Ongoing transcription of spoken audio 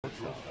The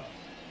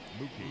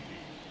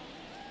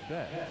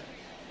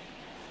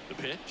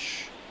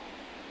pitch.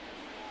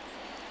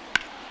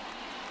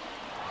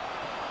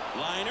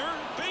 Liner,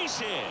 base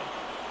hit.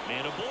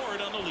 Man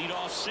aboard on the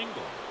leadoff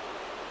single.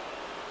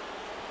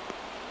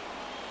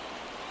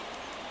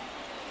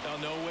 Oh,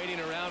 no waiting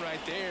around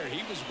right there.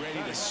 He was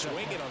ready to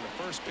swing it on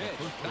the first pitch.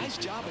 Nice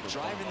job of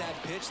driving that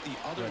pitch the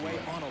other way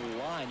on a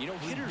line. You know,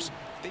 hitters,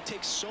 they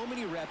take so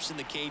many reps in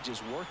the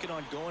cages working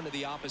on going to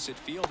the opposite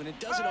field, and it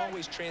doesn't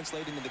always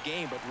translate into the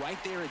game, but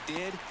right there it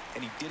did,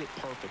 and he did it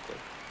perfectly.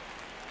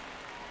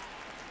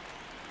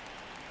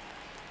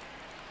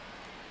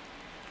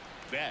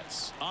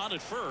 Betts on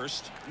at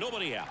first,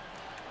 nobody out.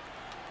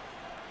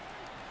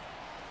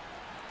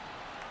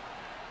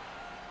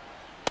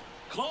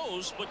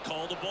 Close, but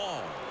called a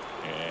ball.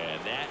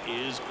 And that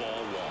is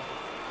ball one.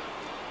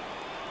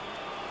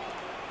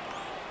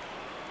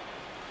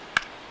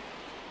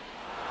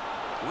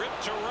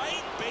 Rip to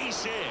right,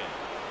 base hit.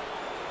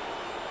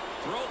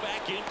 Throw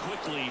back in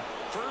quickly.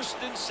 First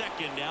and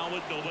second now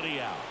with nobody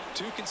out.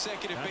 Two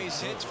consecutive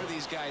base hits for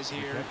these guys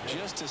here.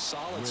 Just a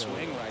solid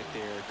swing right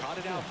there. Caught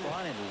it out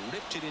front and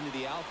ripped it into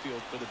the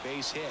outfield for the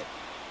base hit.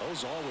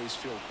 Those always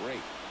feel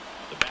great.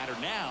 The batter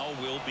now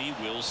will be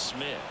Will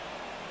Smith.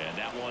 And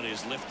that one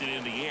is lifted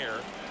in the air.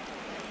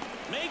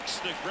 Makes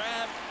the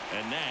grab,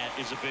 and that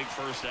is a big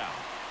first out.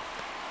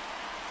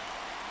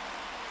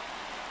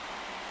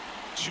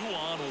 2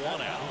 on,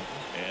 1 out.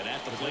 And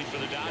at the plate for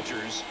the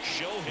Dodgers,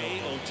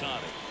 Shohei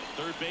Ohtani.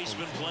 Third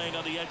baseman playing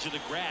on the edge of the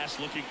grass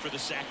looking for the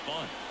sac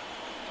bunt.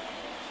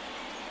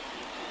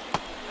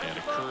 And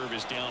a curve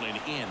is down and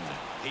in.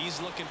 He's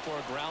looking for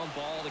a ground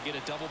ball to get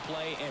a double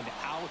play and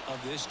out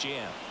of this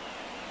jam.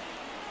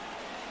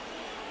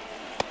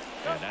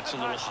 And that's a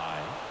little high.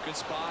 Good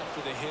spot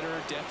for the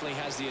hitter. Definitely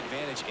has the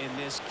advantage in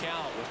this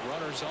count with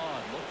runners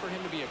on. Look for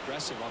him to be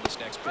aggressive on this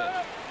next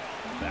pitch.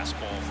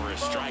 Fastball for a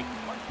strike.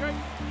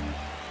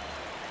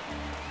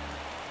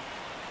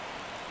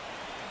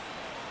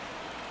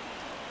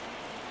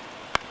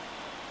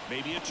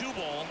 Maybe a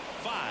 2-ball.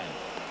 5,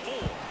 4,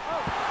 3,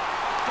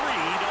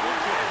 double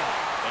play.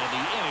 And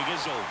the inning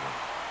is over.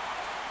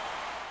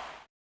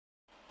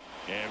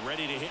 And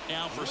ready to hit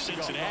now for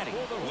Cincinnati,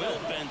 Will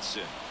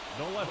Benson.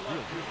 No left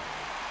field.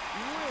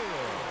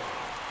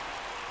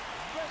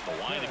 The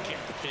line to kick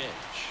the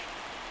pitch.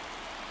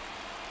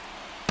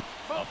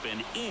 Up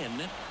and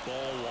in,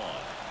 ball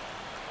one.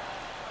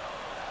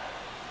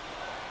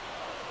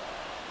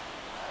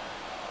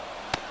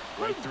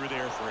 Right through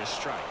there for a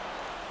strike.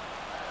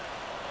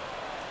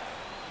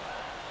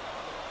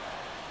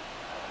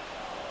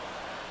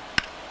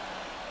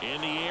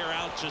 In the air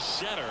out to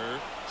center.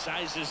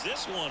 Sizes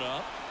this one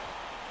up.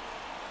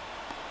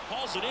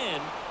 Hauls it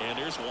in, and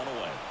there's one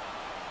away.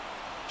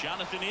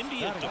 Jonathan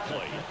India at the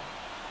plate.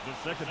 The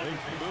second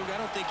baseman. Boog, I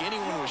don't think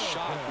anyone was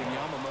shocked when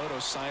Yamamoto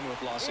signed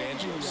with Los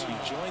Angeles. He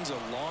joins a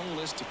long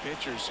list of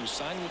pitchers who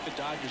signed with the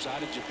Dodgers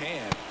out of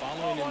Japan,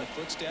 following in the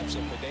footsteps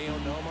of Hideo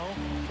Nomo,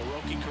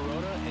 Hiroki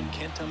Kuroda, and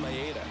Kenta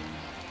Maeda.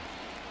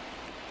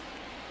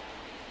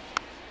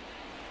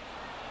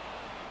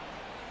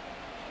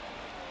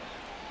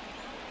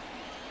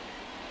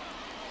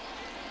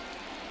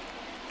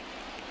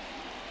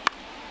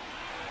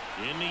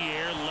 In the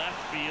air,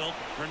 left field.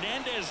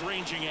 Hernandez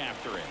ranging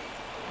after it.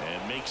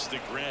 And makes the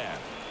grab.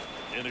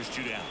 And there's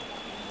 2 down.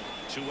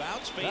 2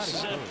 outs, base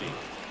is empty.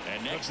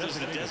 And next is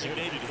the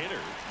designated hitter,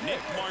 Nick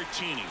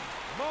Martini.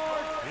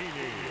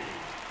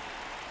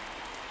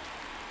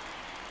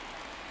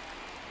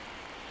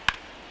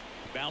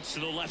 Bounce to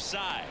the left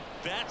side.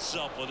 Bats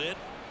up with it.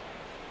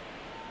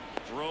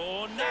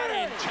 Throw not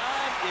in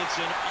time. It's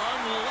an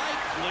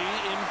unlikely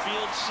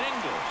infield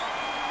single.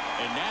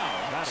 And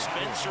now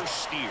Spencer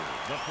Steer.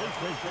 The first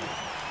baseman,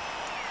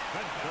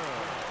 Spencer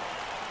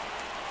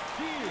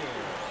Steer.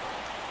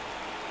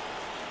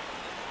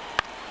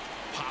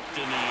 Popped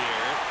in the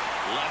air,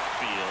 left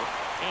field,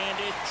 and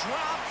it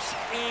drops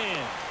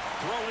in.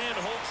 Throw in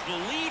holds the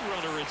lead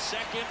runner at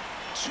second.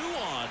 2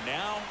 on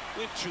now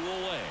with 2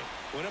 away.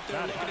 Went up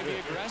there looking to be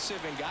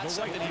aggressive and got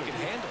something he could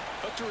handle.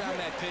 Hooked around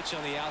that pitch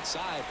on the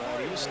outside, but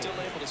he was still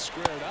able to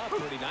square it up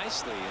pretty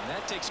nicely. And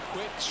that takes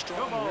quick,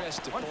 strong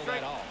wrist to pull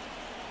that off.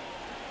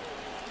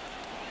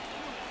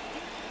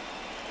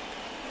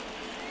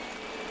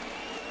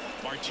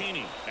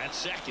 Martini at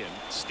second.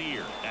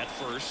 Steer at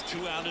first.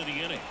 2 out of the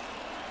inning.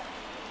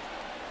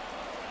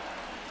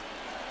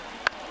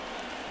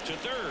 To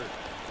third.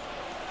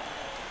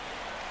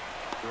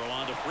 Throw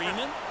on to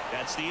Freeman.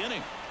 That's the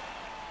inning.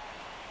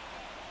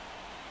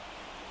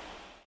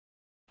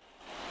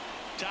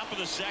 Top of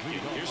the second.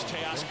 Here's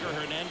Teoscar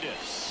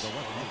Hernandez.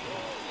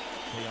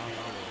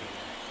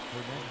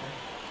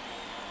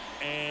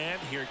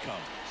 And here it comes.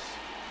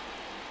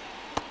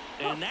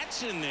 And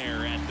that's in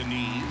there at the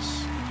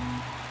knees.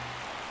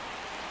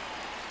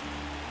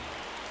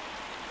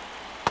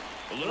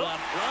 A little out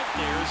front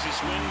there as he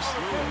swings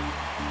through.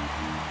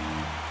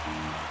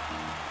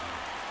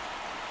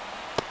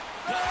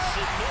 Cuts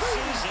and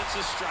misses. It's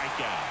a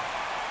strikeout.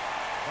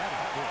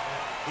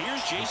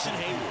 Here's Jason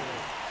Hayward.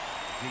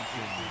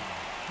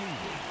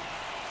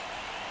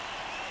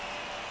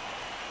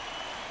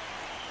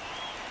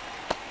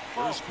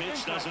 First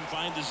pitch doesn't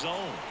find the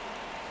zone.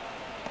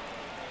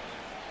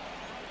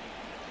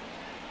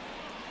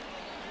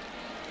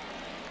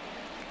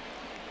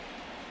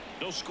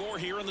 No score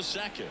here in the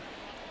second.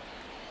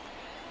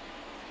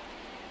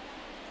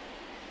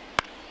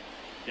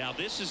 Now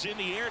this is in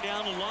the air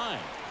down the line.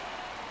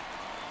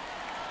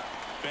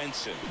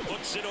 Benson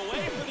puts it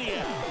away for the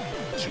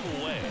out. 2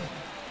 away.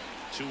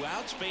 2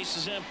 outs, base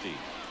is empty.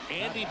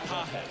 Andy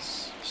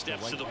Pajes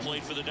steps to the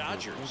plate for the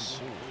Dodgers.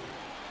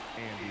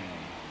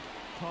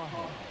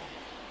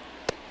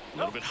 A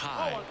little bit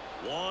high.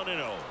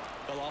 1-0.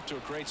 Well, off to a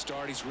great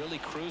start. He's really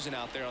cruising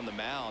out there on the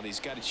mound. He's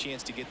got a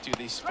chance to get through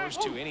these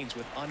first 2 innings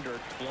with under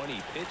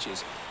 20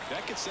 pitches.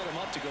 That could set him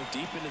up to go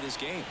deep into this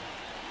game.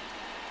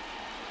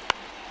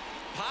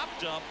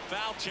 Popped up,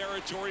 foul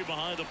territory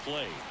behind the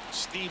plate.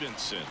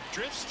 Stevenson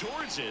drifts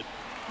towards it,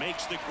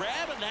 makes the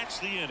grab, and that's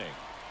the inning.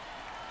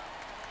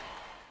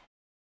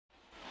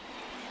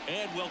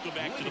 And welcome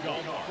back to the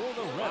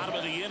ballpark. Bottom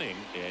of the inning,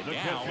 and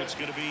now it's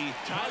going to be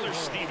Tyler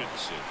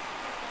Stevenson.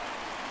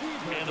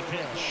 And the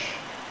pitch.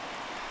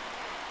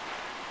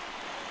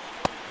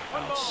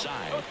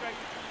 Outside.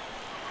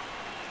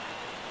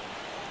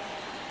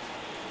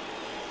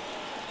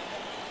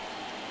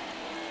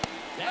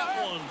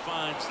 That one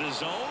finds the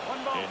zone,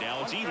 and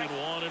now it's even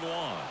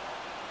 1-1.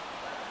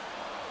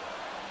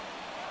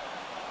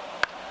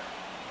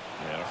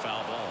 And a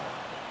foul ball.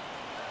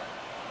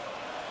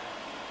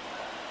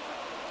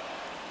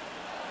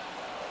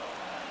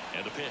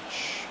 And a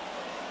pitch.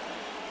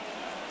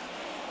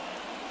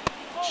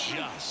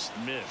 Just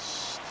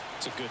missed.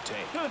 It's a good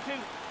take.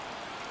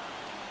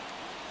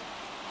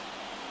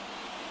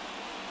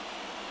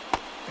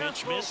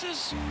 Pitch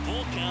misses.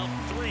 Full count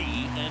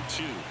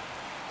 3-2.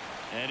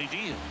 And he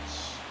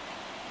deals.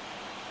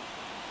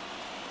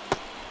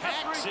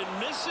 Hacks and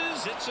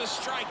misses. It's a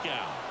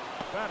strikeout.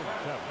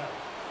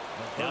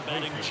 Now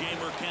batting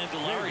Jeimer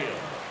Candelario.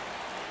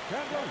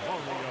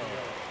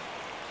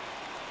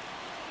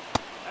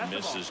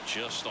 Misses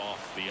just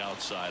off the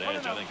outside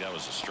edge. I think that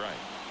was a strike.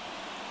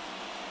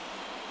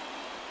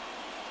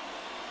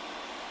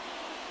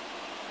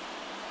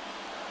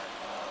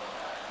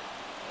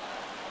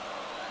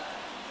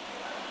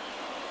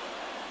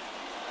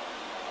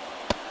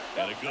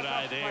 Got a good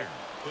eye there.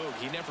 Boog,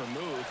 he never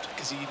moved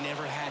because he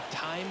never had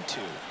time to.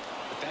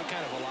 With that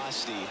kind of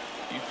velocity,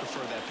 you'd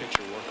prefer that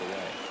pitcher work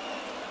away.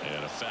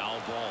 And a foul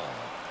ball.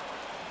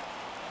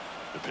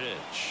 The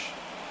pitch.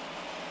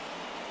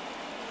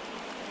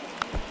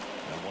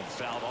 And one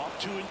fouled off.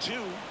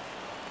 2-2.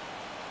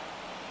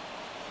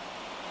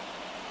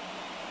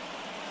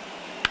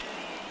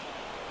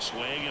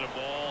 Swing and a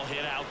ball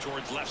hit out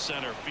towards left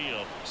center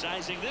field.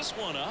 Sizing this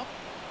one up.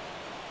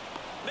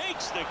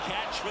 Makes the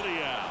catch for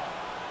the out.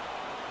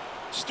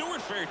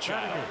 Stuart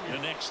Fairchild, the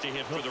next to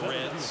hit for the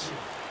Reds.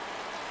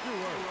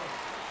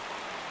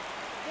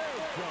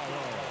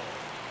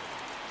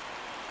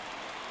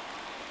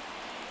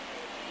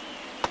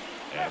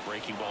 And a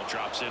breaking ball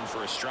drops in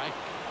for a strike.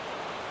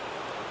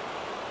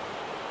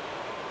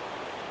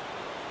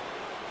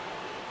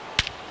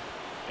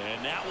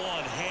 And that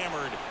one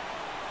hammered.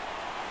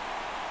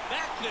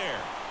 Back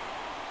there.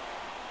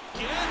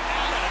 Get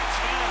out of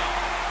town.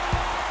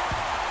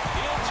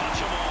 He'll touch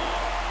them all.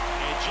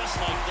 And just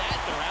like that,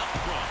 they're out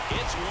front.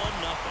 It's 1-0.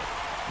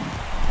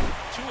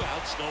 2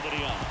 outs,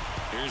 nobody on.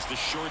 Here's the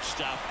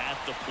shortstop at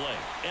the plate,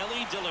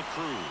 Ellie De La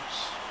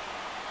Cruz.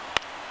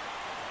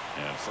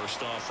 And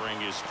first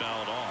offering is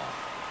fouled off.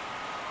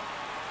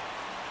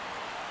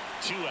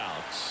 2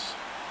 outs.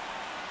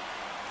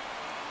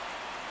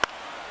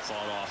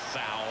 Fought off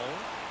foul.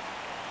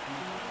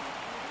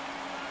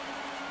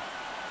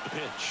 The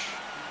pitch.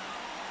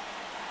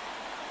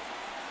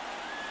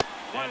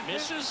 That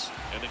misses,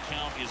 and the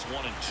count is 1-2.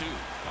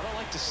 I don't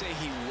like to say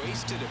he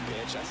wasted a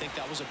pitch. I think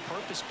that was a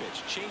purpose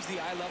pitch. Change the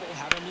eye level,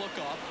 have him look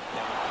up.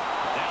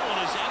 That one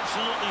is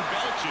absolutely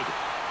belted.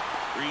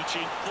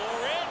 Reaching for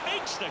it,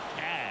 makes the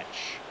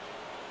catch.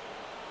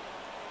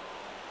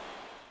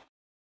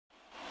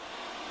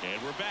 And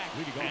we're back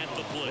at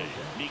the plate.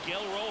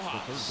 Miguel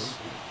Rojas.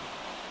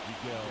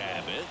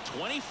 Abbott,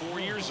 24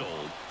 years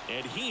old,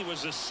 and he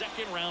was a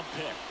second-round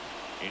pick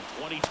in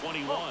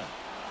 2021.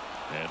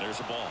 And there's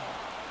a ball.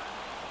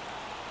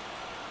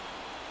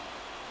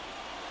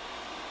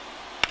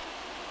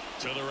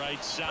 To the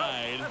right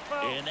side,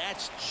 and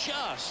that's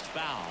just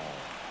foul.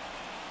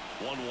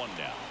 1-1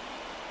 now.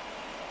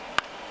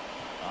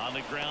 On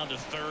the ground to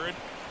third.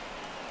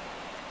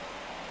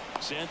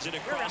 Sends it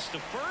across to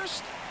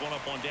first. 1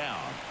 up, 1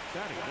 down.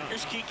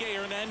 Here's Kike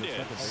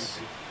Hernandez.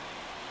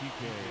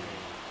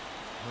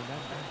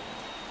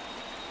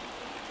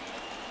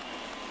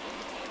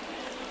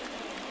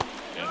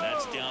 And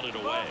that's down and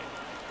away.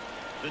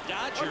 The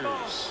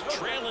Dodgers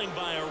trailing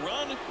by a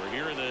run. We're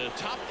here in the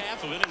top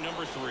half of inning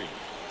number 3.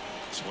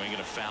 Swinging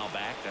a foul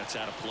back. That's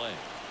out of play.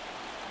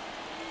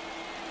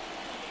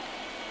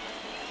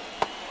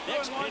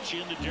 Next pitch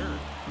in the dirt.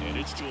 And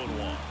it's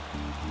 2-1.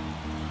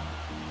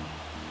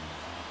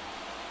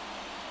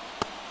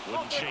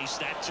 Wouldn't chase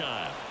that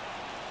time.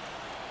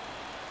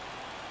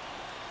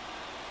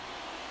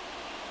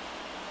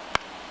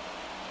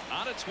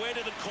 On its way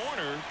to the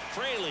corner.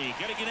 Fraley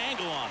getting an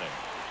angle on it.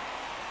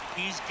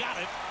 He's got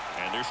it.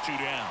 And there's 2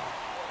 down.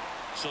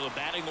 So the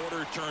batting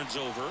order turns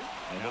over.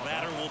 And the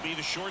batter will be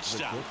the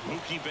shortstop,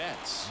 Mookie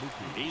Betts.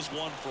 He's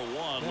 1 for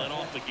 1. Led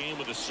off the game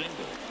with a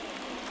single.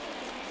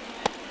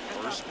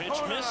 First pitch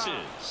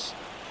misses.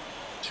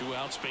 2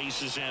 outs,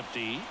 base is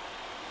empty.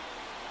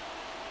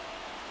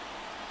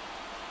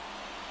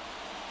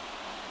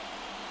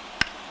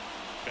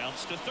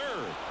 Bounce to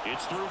third.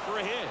 It's through for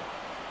a hit.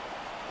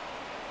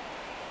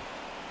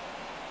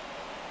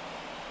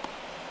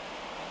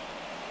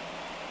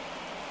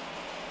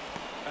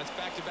 That's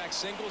back-to-back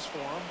singles for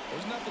him.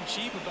 There's nothing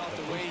cheap about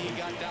the way he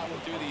got that one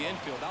through the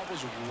infield. That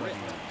was ripped,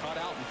 caught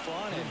out in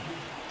front, and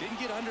didn't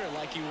get under it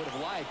like he would have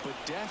liked, but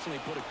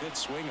definitely put a good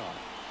swing on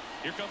it.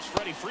 Here comes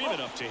Freddie Freeman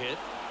up to hit.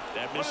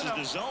 That misses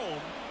the zone,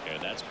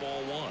 and that's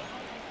ball 1.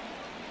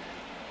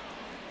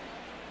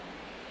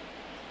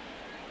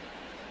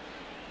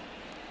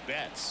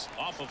 Betts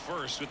off of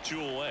first with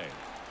 2 away.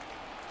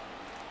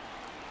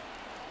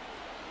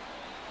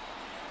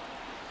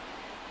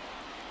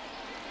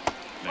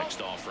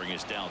 Next offering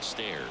is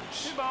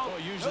downstairs. Well,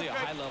 usually a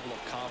high level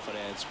of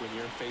confidence when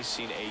you're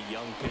facing a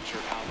young pitcher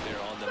out there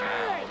on the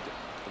mound.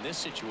 In this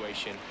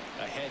situation,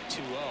 ahead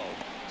 2-0,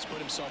 he's put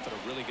himself in a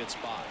really good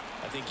spot.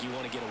 I think you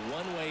want to get a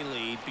one-way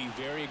lead, be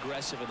very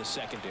aggressive in the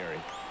secondary.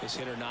 This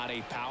hitter not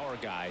a power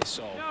guy,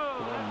 so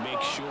you want to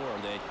make sure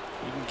that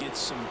you can get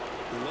some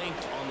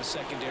length on the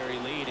secondary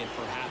lead and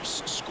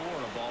perhaps score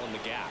a ball in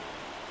the gap.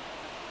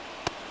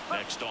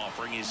 Next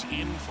offering is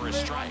in for a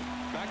strike.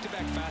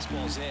 Back-to-back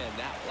fastballs in.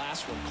 That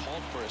last one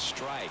called for a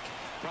strike.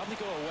 Probably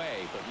go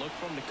away, but look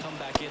for him to come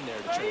back in there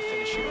to try to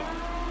finish you off.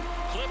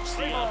 Clips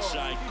the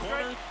outside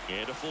corner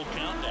and a full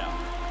count now.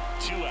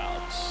 2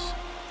 outs.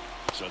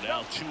 So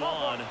now 2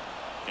 on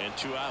and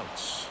 2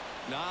 outs.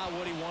 Not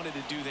what he wanted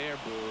to do there,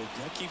 Boog.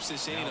 That keeps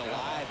this inning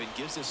alive and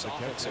gives this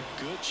offense a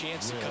good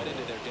chance to cut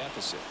into their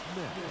deficit.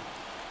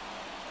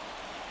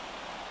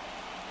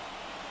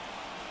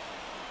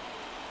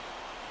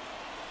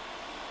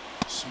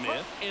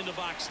 Smith in the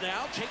box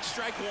now. Takes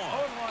strike 1.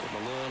 Getting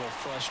a little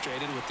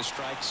frustrated with the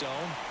strike zone.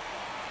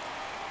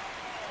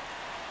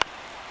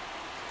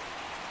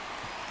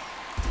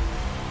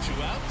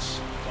 2 outs.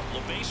 A couple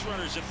of base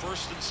runners at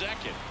first and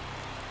second.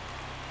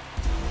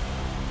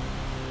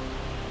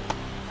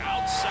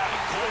 Outside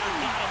corner,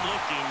 got him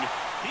looking.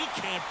 He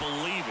can't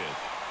believe it.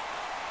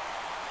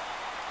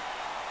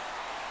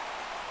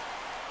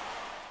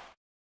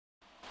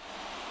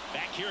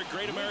 Back here at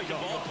Great American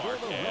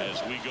Ballpark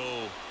as we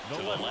go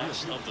to the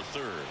last of the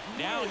 3rd.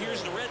 Now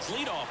here's the Reds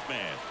leadoff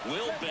man,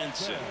 Will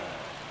Benson.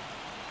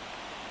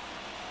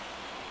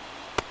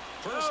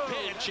 First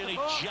pitch, and he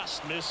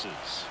just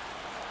misses.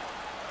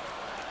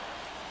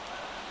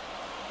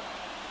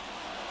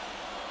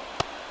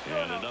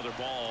 And another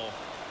ball.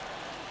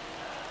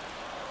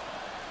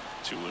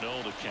 2-0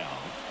 to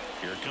count.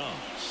 Here it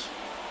comes.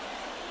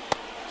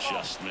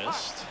 Just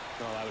missed.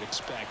 Well, I would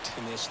expect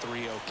in this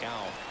 3-0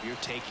 count, you're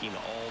taking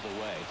all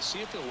the way.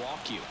 See if he'll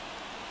walk you.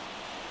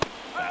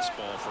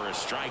 Fastball for a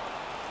strike.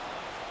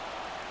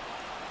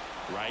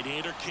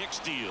 Right-hander kicks,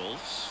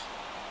 deals.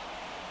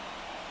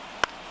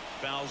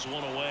 Fouls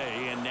 1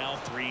 away, and now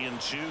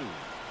 3-2.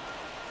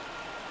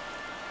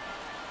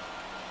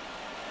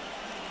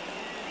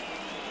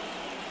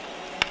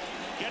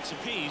 Gets a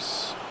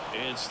piece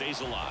and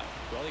stays alive.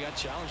 Well, he got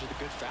challenged with a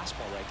good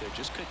fastball right there.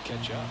 Just couldn't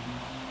catch up.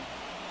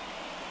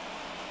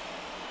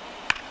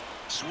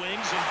 Swings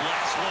and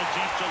blasts one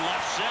deep to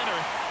left center.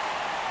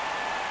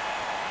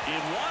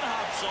 If one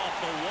hops off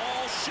the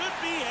wall, should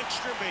be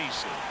extra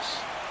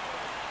bases.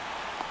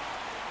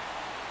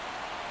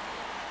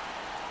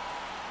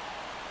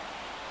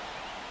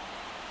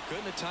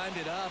 Couldn't have timed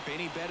it up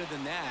any better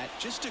than that.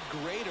 Just a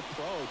great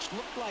approach.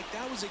 Looked like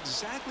that was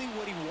exactly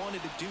what he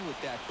wanted to do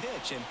with that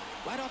pitch. And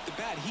right off the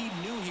bat, he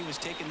knew he was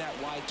taking that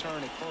wide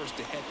turn at first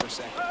to head for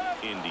second.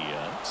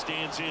 India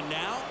stands in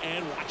now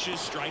and watches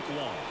strike 1.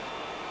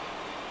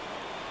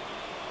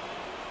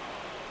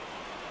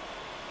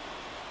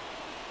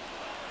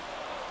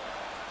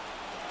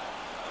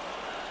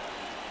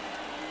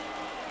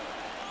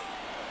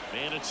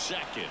 Man at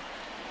second.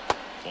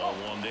 Ball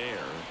 1 there.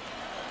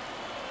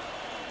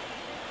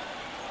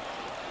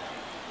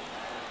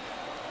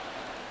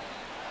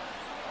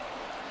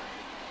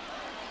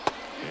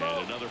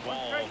 And another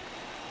ball.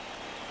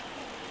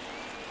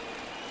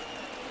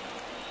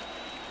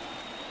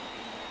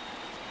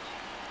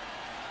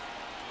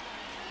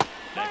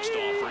 Next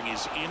offering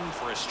is in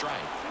for a strike.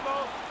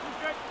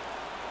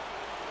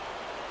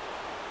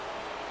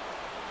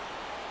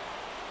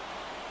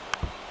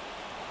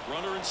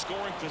 Runner in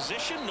scoring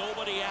position,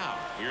 nobody out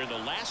here in the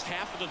last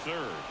half of the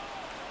 3rd.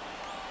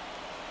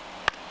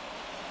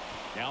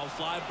 Now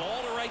fly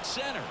ball to right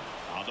center.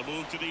 On the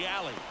move to the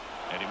alley.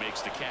 And he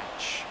makes the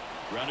catch.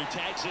 Runner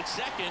tags at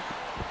second.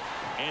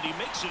 And he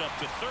makes it up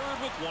to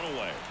 3rd with 1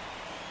 away.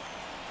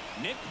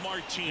 Nick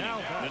Martini,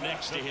 the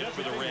next to hit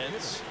for the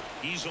Reds.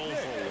 He's 0 for 1.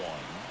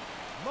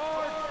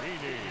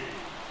 Martini.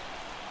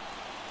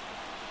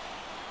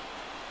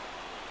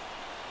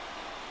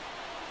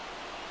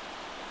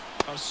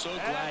 I'm so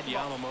glad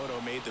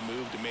Yamamoto made the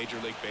move to Major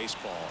League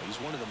Baseball. He's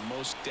one of the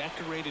most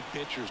decorated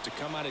pitchers to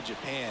come out of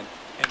Japan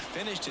and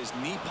finished his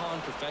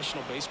Nippon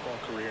professional baseball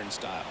career in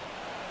style.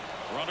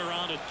 Runner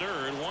on at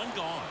third, one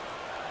gone.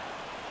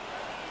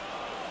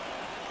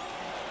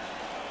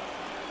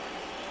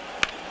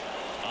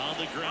 On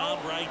the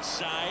ground, right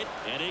side,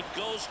 and it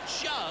goes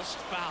just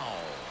foul.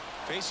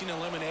 Facing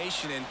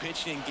elimination and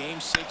pitching in Game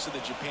 6 of the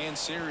Japan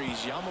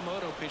series,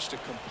 Yamamoto pitched a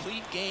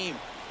complete game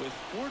with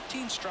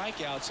 14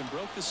 strikeouts and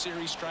broke the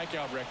series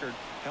strikeout record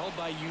held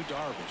by Yu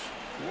Darvish.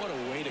 What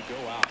a way to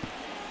go out.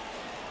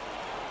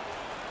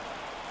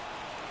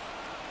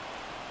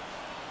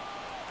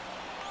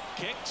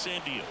 Kicks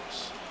and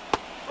deals.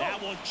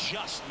 That one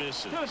just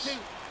misses.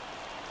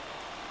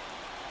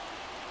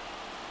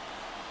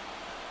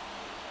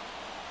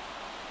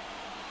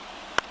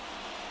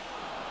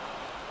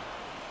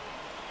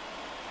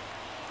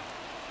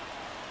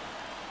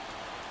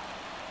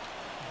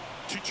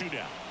 2-2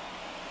 down.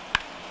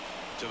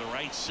 To the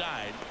right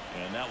side,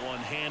 and that one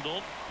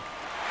handled.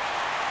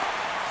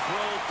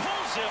 Throw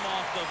pulls him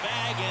off the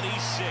bag, and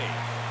he's safe.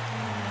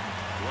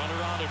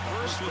 Runner on at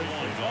first with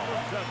one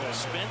gone.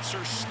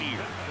 Spencer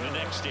Steer, the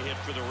next to hit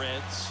for the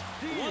Reds.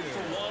 1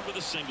 for 1 with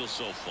a single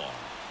so far.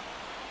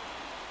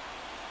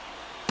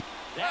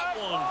 That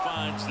one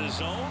finds the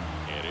zone,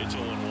 and it's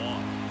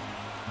 0-1.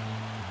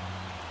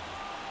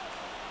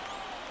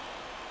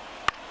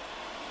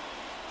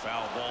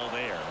 Foul ball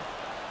there.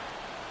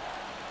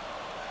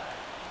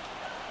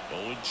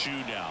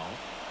 0-2 now.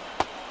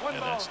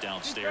 And that's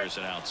downstairs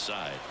and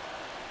outside.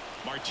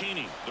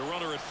 Martini, the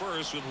runner at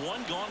first with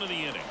one gone in the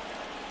inning.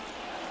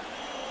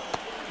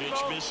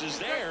 Pitch misses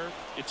there.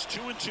 It's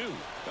 2-2.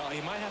 Well, he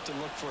might have to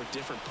look for a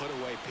different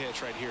put-away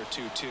pitch right here,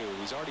 2-2.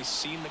 He's already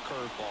seen the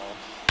curveball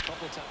a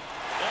couple of times.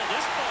 Oh,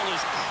 this ball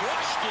is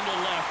crushed into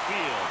left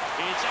field.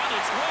 It's on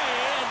its way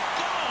and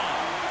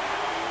gone.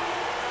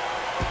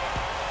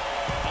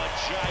 A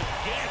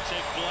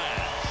gigantic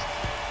blast.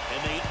 And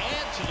they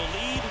add to the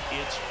lead.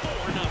 It's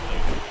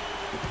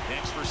 4-0.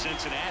 Next for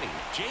Cincinnati,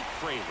 Jake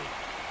Fraley.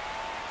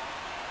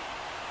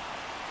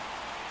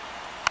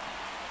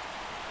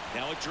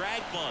 Now a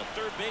drag bunt,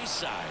 third base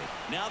side.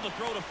 Now the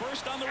throw to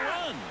first on the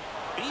run.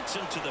 Beats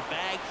him to the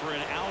bag for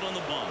an out on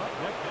the bunt.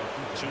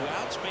 2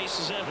 outs, base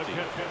is empty.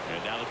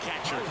 And now the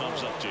catcher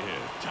comes up to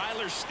hit.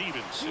 Tyler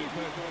Stevenson.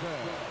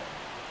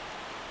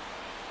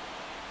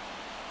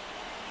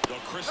 Though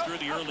Chris, through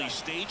the early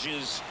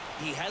stages,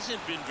 he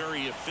hasn't been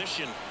very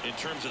efficient in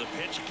terms of the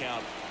pitch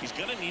count. He's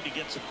going to need to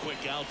get some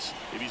quick outs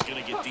if he's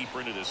going to get deeper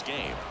into this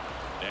game.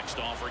 Next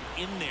offering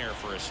in there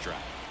for a strike.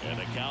 And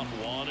the count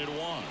 1-1.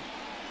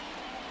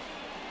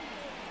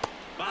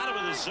 Bottom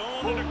of the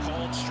zone and a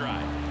called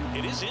strike.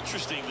 It is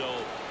interesting,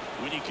 though,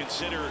 when you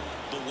consider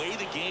the way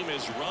the game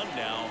is run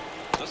now.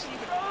 Doesn't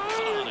even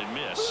cut on and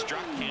miss.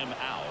 Struck him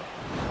out.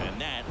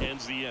 And that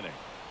ends the inning.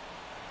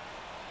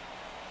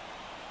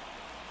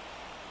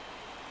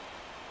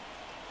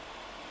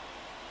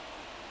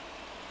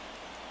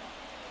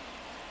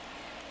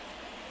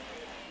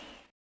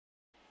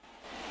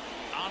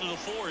 To the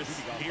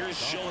fourth, here's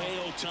Shohei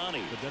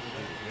Ohtani.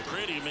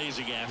 Pretty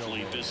amazing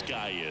athlete this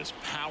guy is.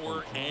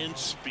 Power and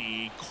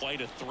speed,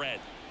 quite a threat.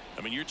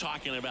 I mean, you're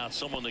talking about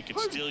someone that could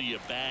steal you a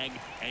bag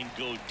and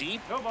go deep.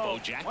 Bo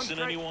Jackson,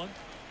 anyone?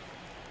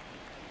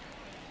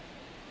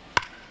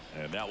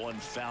 And that one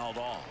fouled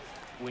off.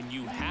 When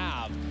you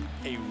have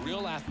a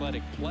real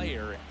athletic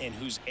player and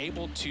who's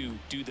able to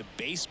do the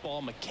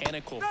baseball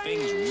mechanical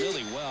things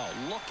really well,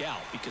 look out,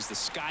 because the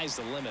sky's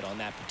the limit on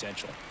that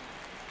potential.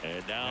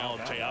 And now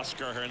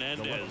Teoscar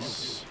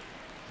Hernandez.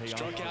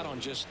 Struck out on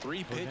just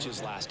 3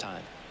 pitches last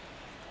time.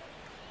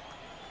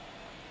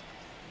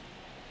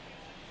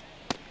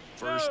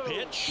 First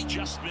pitch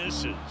just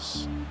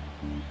misses.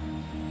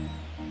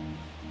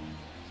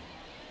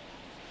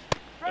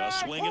 A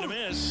swing and a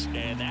miss,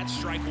 and that's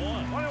strike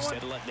 1.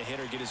 Instead of letting the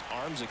hitter get his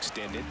arms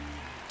extended,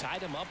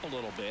 tied him up a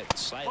little bit,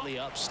 slightly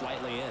up,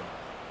 slightly in.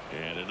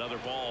 And another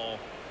ball.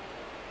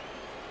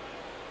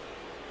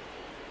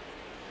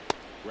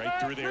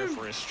 Right through there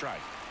for a strike.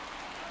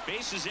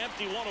 Base is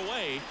empty, 1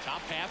 away.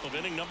 Top half of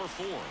inning number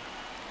 4.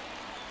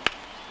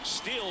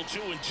 Still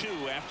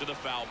 2-2 after the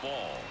foul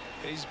ball.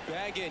 He's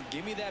bagging.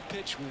 Give me that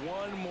pitch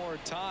one more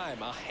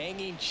time. A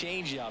hanging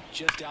changeup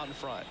just out in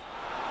front.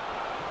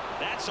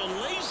 That's a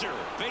laser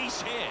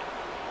base hit.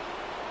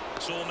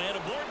 So a man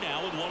aboard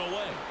now with 1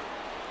 away.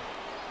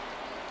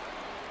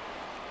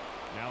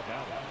 Now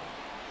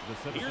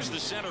batting. Here's the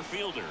center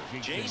fielder,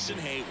 Jason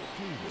Hayward.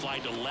 Fly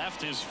to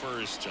left his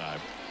first time.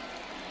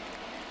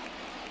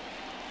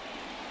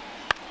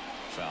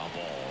 Foul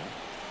ball.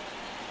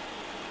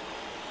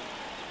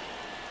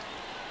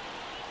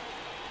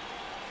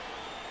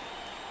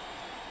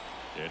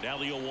 And now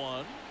the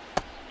 0-1.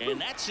 And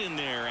that's in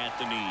there at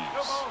the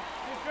knees.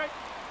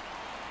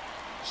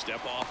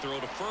 Step off throw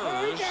to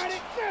first.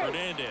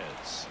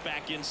 Hernandez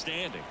back in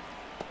standing.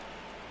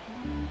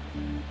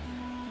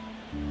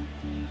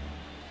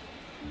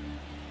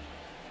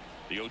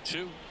 The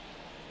 0-2.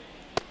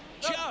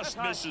 Just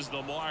misses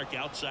the mark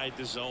outside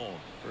the zone.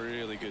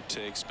 Really good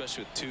take,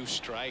 especially with 2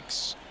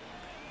 strikes.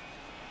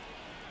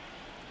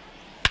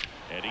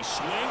 And he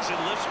swings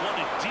and lifts one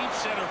to deep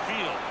center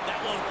field.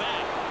 That one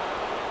back.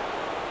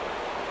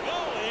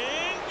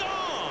 Going,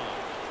 gone.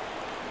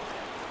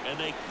 And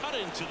they cut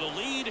into the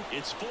lead.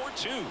 It's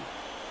 4-2.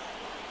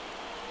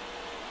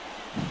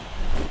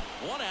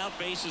 1 out,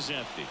 base is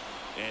empty.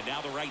 And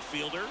now the right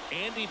fielder,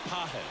 Andy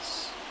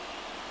Pajes.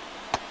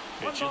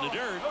 Pitch in the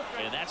dirt,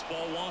 and that's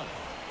ball 1.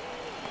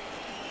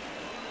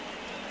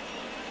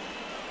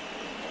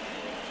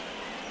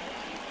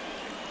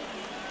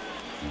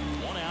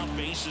 One out,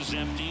 base is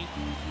empty.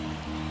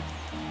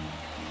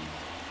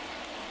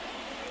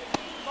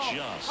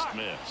 Just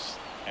missed.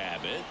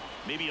 Abbott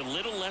maybe a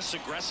little less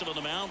aggressive on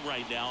the mound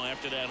right now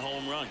after that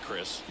home run,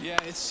 Chris.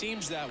 Yeah, it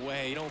seems that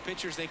way. You know,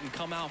 pitchers, they can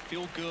come out,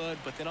 feel good,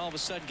 but then all of a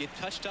sudden get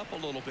touched up a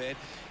little bit,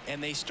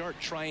 and they start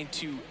trying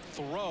to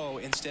throw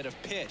instead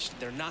of pitch.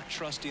 They're not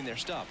trusting their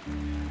stuff.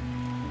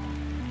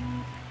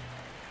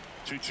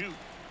 2-2.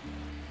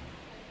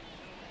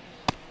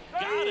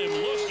 Got him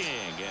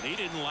looking, and he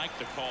didn't like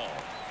the call.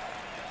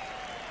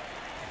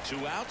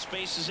 2 outs,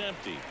 base is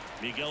empty.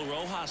 Miguel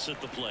Rojas at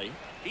the plate.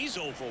 He's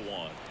 0 for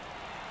 1.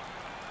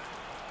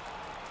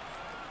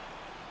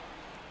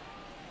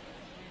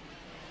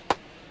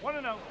 One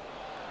and out.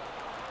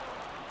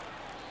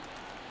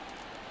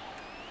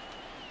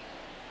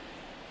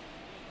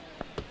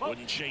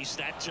 Wouldn't chase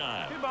that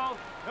time. 2 balls,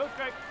 no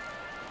strike.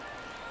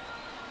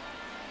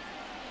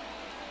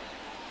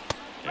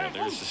 And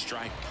there's the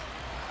strike.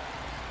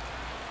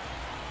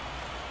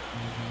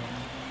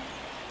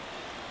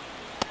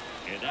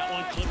 And that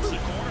one clips the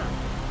corner.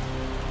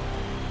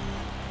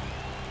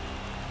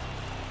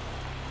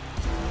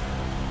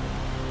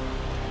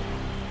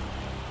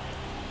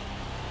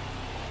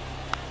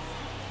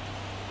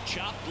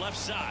 Chopped left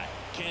side.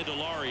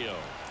 Candelario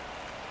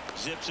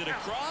zips it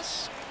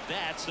across.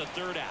 That's the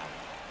 3rd out.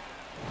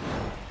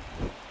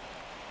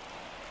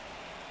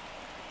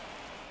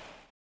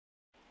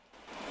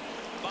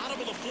 Bottom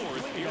of the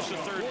 4th. Here's the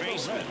 3rd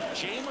baseman,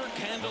 Jeimer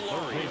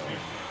Candelario.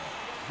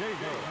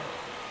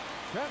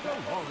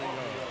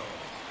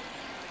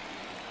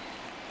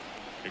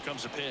 Here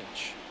comes a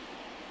pitch.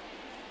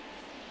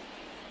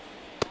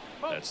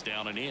 That's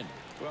down and in.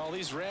 Well,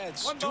 these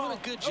Reds doing a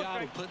good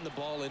job of putting the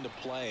ball into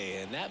play,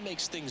 and that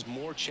makes things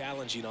more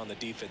challenging on the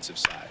defensive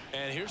side.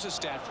 And here's a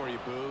stat for you,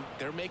 Boog.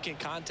 They're making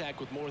contact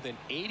with more than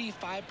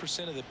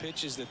 85% of the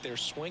pitches that they're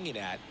swinging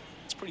at.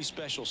 It's pretty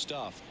special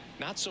stuff.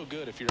 Not so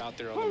good if you're out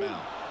there on the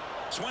mound.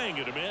 Swing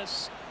and a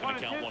miss. Going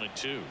to count 1 and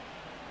 2.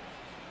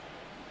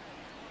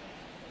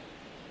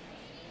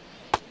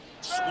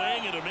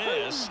 Swing and a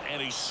miss, and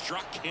he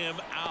struck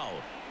him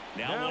out.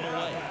 Now 1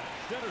 away.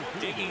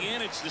 Digging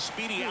in, it's the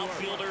speedy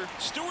outfielder,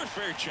 Stuart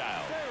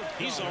Fairchild.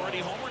 He's already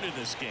homered in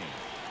this game.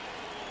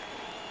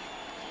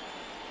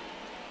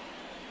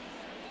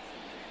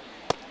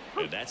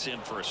 And that's in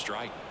for a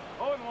strike.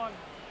 0-1.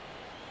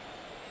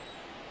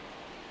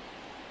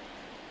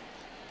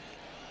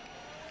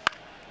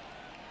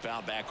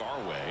 Foul back our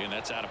way, and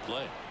that's out of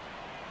play.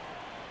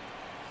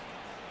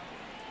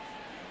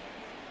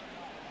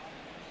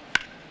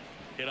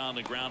 Hit on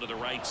the ground to the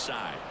right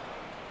side.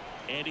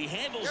 And he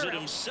handles it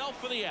himself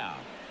for the out.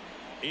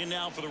 In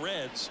now for the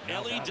Reds,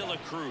 Ellie De La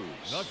Cruz.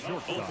 0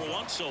 for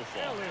 1 so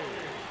far.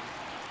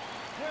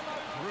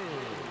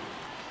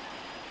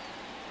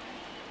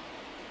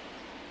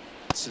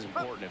 This is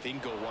important. If he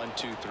can go 1,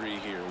 2, 3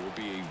 here, it will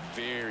be a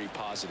very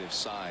positive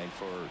sign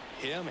for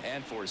him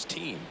and for his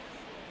team.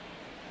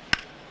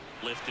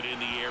 Lifted in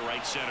the air,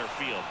 right center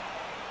field.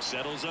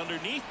 Settles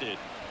underneath it.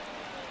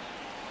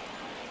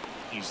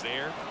 He's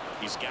there.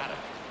 He's got it.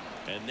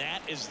 And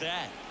that is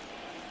that.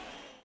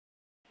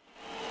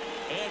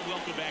 And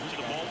welcome back to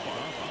the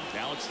ballpark.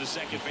 Now it's the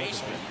 2nd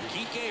baseman,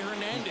 Kike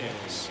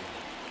Hernandez.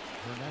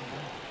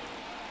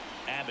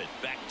 Abbott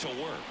back to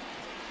work.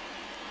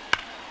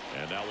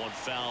 And that one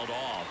fouled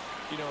off.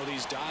 You know,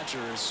 these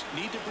Dodgers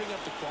need to bring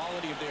up the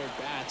quality of their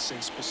bats and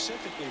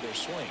specifically their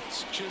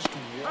swings. Just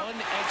 1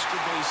 extra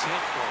base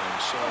hit for them,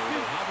 so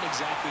they haven't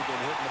exactly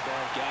been hitting the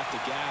ball gap to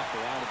gap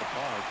or out of the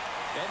park.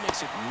 That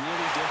makes it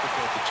really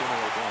difficult to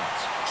generate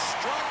runs.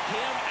 Struck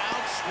him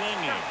out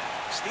swinging.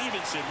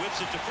 Stevenson whips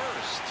it to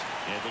first.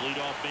 And the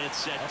leadoff man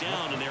set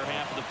down in their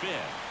half of the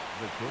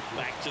 5th.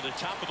 Back to the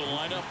top of the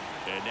lineup.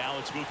 And now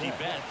it's Mookie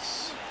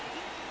Betts.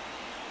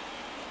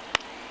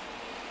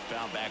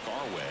 Foul back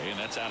our way, and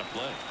that's out of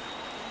play.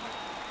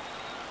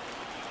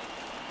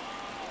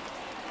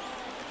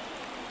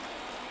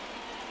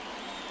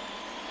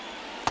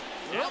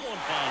 That one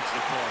finds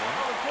the corner,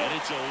 and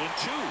it's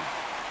 0-2.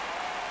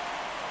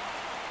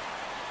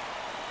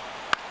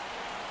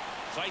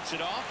 Fights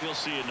it off. He'll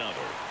see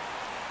another.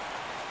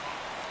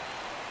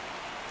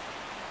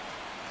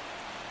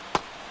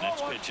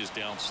 Next pitch is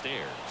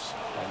downstairs.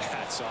 And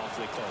that's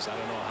awfully close. I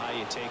don't know how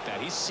you take that.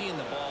 He's seeing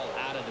the ball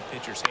out of the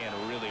pitcher's hand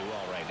really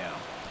well right now.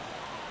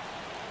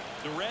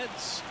 The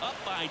Reds up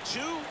by 2,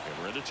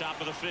 and we're at the top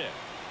of the 5th.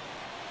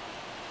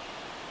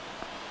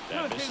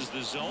 That misses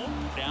the zone.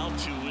 Now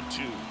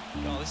 2-2.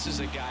 No, this is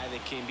a guy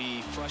that can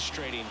be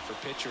frustrating for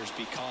pitchers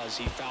because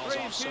he fouls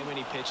off so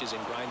many pitches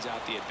and grinds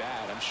out the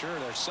at-bat. I'm sure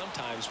there's some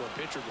times where a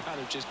pitcher would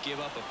rather just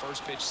give up a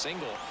first pitch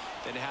single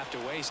than have to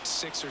waste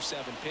 6 or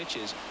 7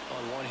 pitches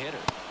on one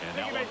hitter. And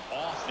that one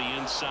off the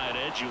inside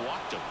edge. You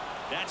walked him.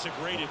 That's a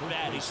great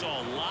at-bat. He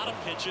saw a lot of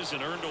pitches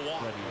and earned a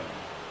walk.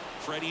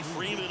 Freddie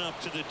Freeman up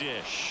to the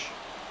dish.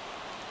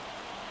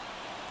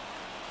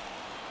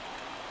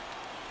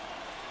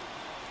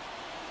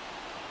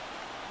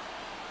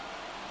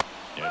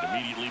 And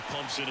immediately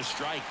pumps in a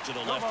strike to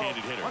the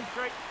left-handed hitter. 1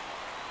 strike.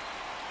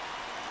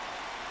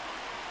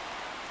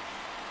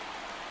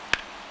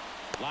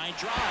 Line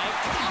drive.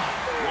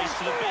 Race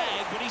to the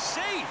bag, but he's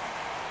safe.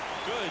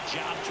 Good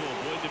job to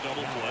avoid the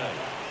double play.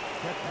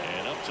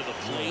 And up to the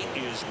plate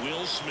is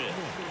Will Smith.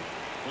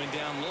 Went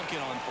down looking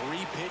on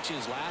 3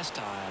 pitches last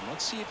time.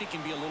 Let's see if he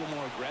can be a little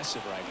more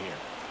aggressive right here.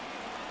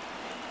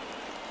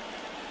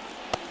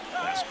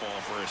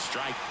 Fastball for a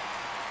strike.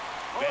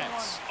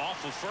 Betts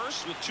off of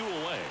first with 2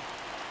 away.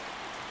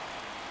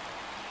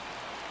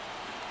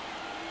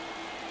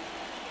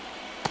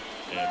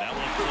 And that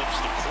one flips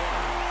the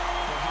corner.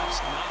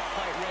 Perhaps not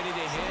quite ready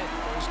to hit.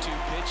 First 2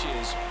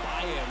 pitches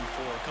by him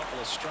for a couple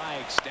of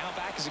strikes. Now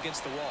back is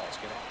against the walls.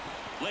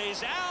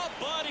 Lays out,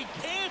 but he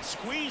can't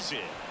squeeze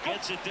it.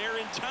 Gets it there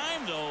in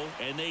time, though,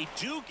 and they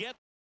do get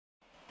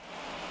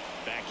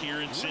back here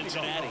in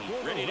Cincinnati.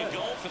 Ready to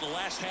go for the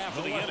last half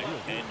of the inning.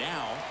 And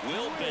now,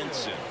 Will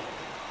Benson.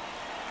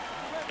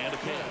 And a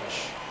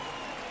pitch.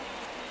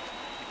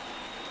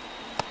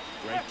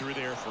 Right through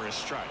there for a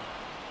strike.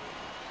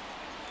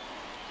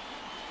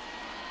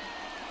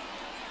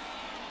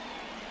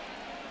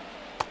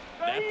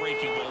 That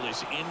breaking ball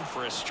is in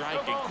for a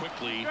strike, and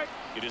quickly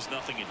it is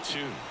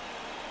 0-2.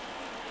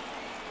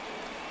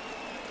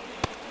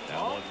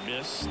 That one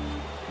missed.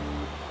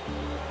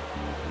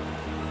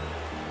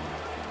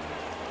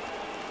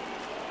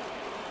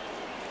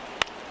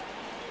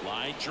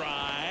 Line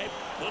drive,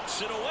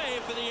 puts it away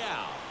for the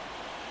out.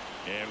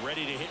 And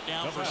ready to hit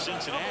now for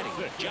Cincinnati,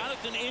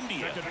 Jonathan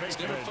India. It's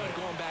never fun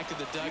going back to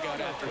the dugout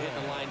after hitting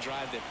a line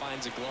drive that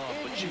finds a glove,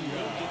 but you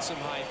will get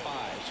some high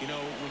fives. You know,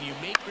 when you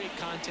make great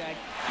contact,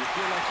 you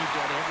feel like you've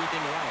done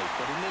everything right.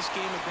 But in this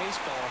game of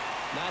baseball,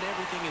 not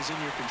everything is in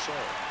your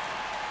control.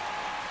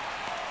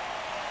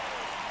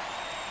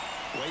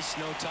 Waste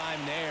no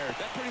time there.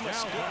 That pretty much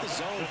split the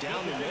zone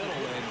down the middle,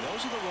 and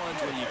those are the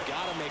ones where you've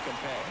got to make them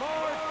pay.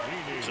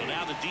 So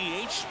now the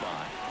DH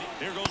spot.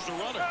 There goes the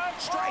runner.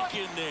 Strike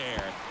in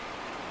there.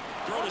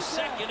 Throw to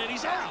second, and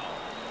he's out.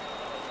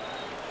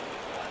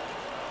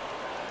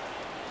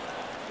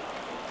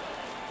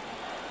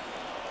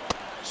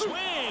 Swing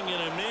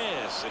and a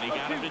miss, and he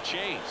got him to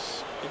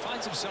chase. He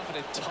finds himself in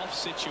a tough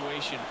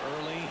situation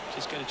early.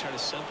 Just got to try to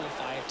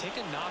simplify it. Take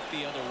a knock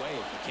the other way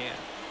if you can.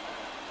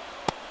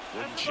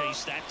 Wouldn't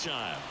chase that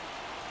time.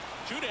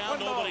 2 down,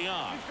 nobody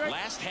on.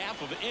 Last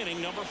half of inning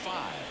number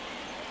 5.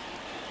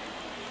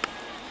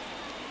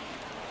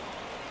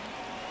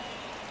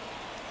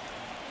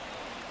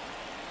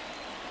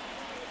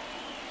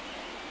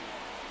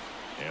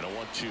 And a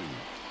 1-2.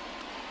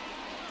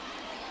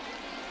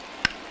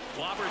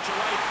 Clobber to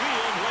right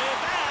field, way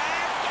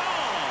back,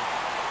 gone.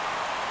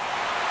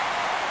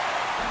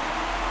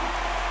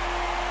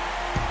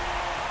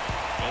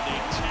 And they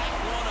tack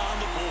one on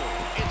the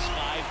board. It's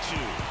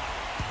 5-2.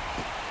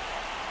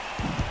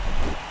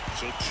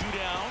 So 2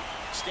 down.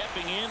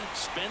 Stepping in,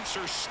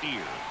 Spencer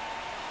Steer.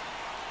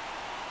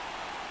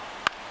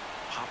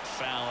 Pop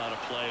foul out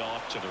of play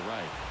off to the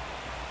right.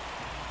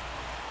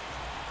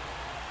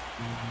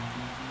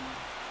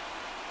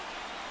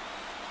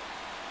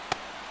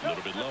 A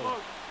little bit low.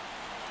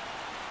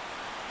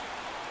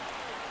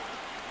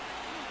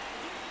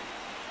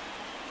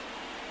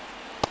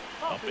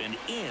 Up and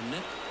in.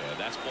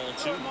 That's ball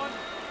 2.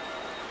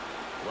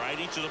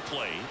 Righty to the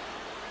plate.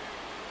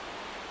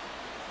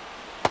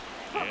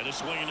 And a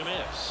swing and a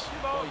miss.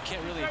 Well, you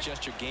can't really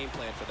adjust your game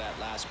plan for that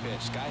last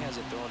pitch. Guy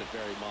hasn't thrown it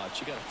very much.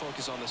 You got to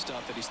focus on the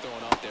stuff that he's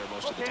throwing out there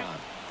most of the time.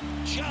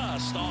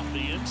 Just off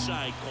the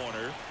inside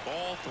corner.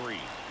 Ball 3.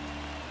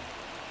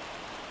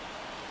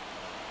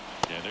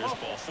 And there's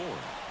ball 4.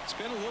 It's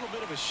been a little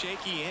bit of a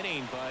shaky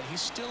inning, but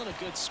he's still in a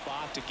good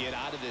spot to get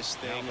out of this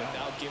thing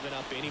without giving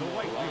up any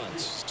more runs.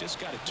 He's just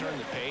got to turn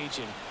the page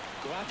and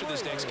go after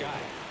this next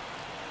guy.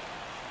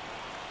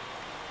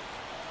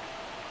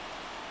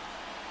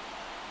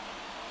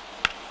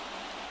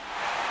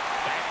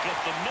 Back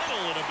up the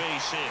middle and a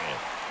base hit.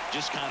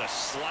 Just kind of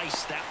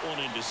sliced that one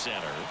into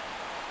center.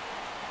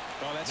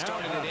 Well, that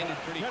started and ended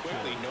pretty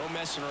quickly. No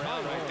messing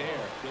around right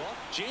there.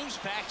 James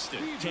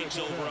Paxton takes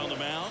over on the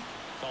mound.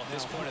 Well, at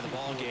this point of the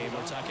ball game,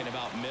 we're talking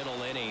about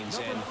middle innings,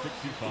 and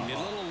you need a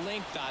little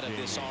length out of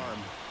this arm.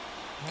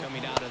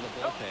 coming out of the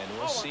bullpen.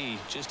 We'll see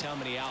just how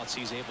many outs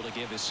he's able to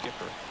give his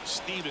skipper.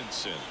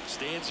 Stevenson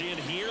stands in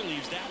here,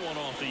 leaves that one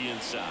off the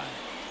inside.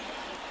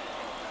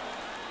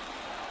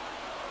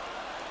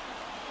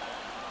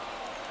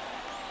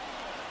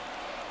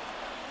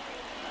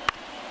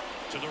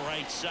 To the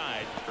right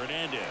side,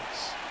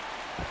 Hernandez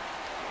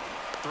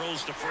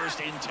throws to first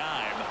in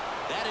time.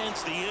 That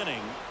ends the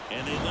inning,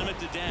 and they limit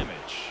the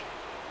damage.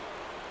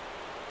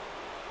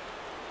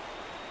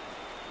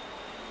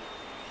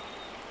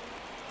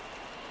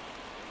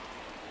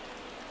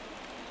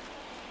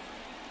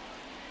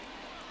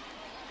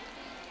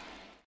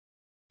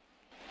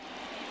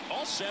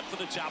 All set for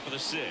the top of the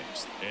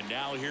sixth. And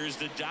now here's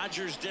the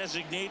Dodgers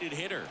designated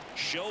hitter,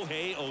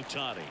 Shohei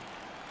Ohtani.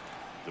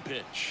 The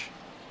pitch.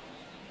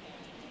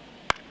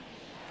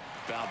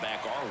 Foul back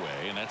our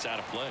way, and that's out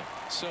of play.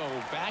 So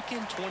back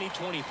in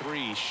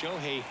 2023,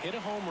 Shohei hit a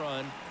home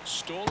run,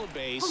 stole a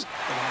base,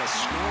 and had a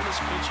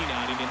scoreless pitching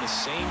outing in the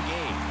same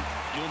game.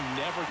 You'll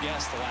never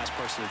guess the last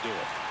person to do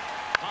it.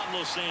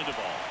 Pablo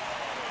Sandoval.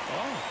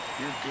 Oh,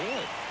 you're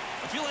good.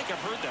 I feel like I've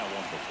heard that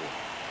one before.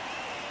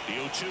 The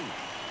 0-2.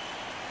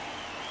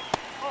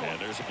 And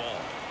there's a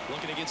ball.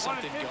 Looking to get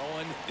something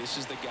going. This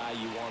is the guy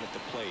you want at the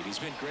plate. He's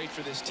been great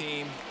for this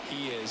team.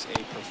 He is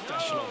a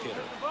professional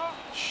hitter.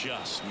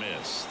 Just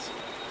missed.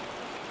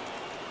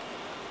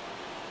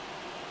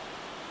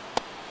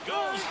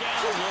 Goes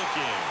down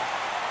looking.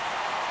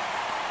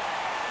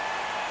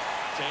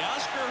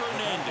 Teoscar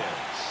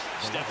Hernandez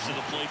steps to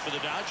the plate for the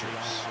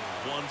Dodgers.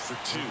 1 for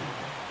 2.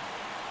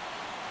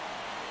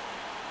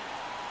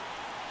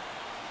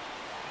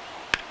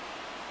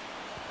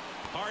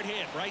 Hard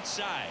hit right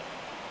side.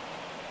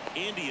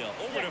 India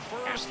over to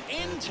first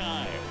in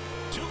time.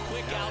 2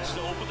 quick outs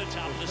to open the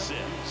top of the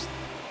sixth.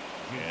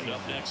 And up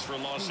next for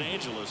Los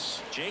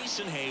Angeles,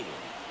 Jason Hayward.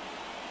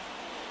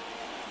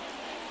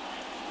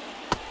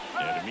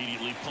 And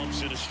immediately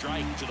pumps in a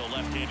strike to the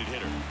left-handed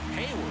hitter.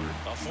 Hayward,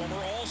 a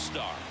former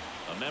All-Star,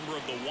 a member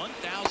of the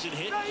 1,000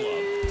 hit club,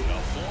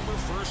 a former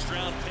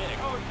first-round pick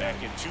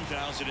back in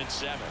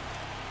 2007.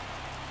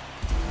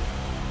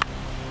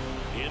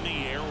 In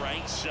the air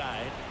right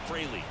side,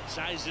 Fraley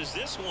sizes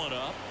this one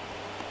up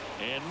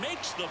and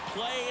makes the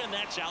play, and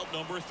that's out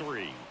number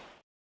 3.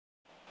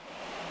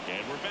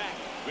 And we're back.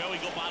 Well, we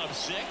go bottom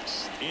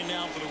 6. In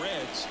now for the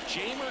Reds,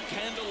 Jeimer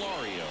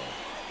Candelario.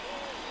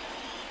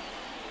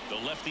 The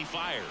lefty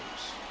fires.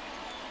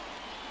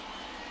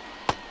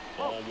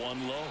 Ball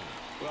 1 low.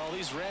 Well,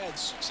 these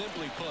Reds,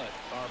 simply put,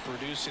 are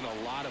producing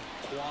a lot of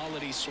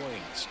quality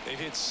swings. They've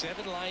hit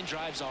 7 line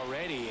drives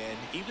already, and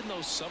even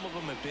though some of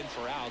them have been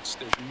for outs,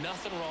 there's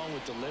nothing wrong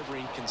with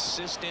delivering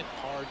consistent,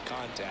 hard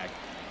contact.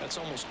 That's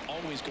almost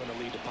always going to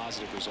lead to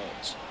positive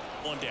results.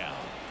 1 down.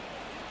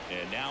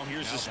 And now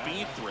here's a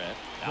speed threat.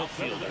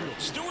 Outfielder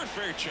Stuart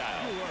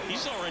Fairchild.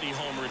 He's already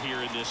homered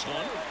here in this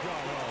one.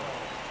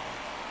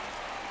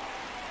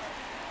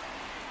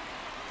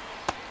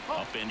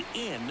 Up and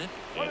in,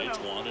 and it's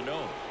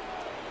 1-0.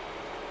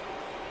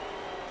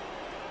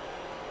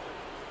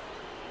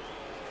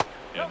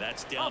 And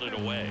that's down and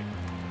away.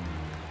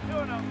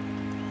 2-0.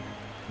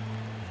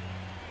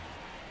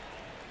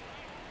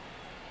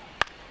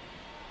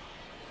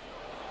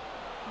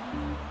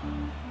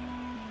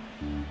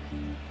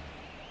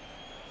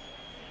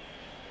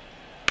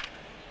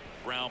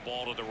 Ground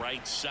ball to the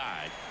right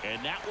side,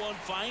 and that one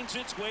finds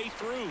its way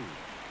through.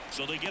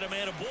 So they get a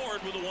man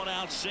aboard with a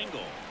 1-out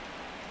single.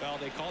 Well,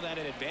 they call that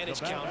an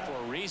advantage count for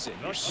a reason.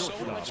 You're so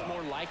much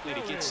more likely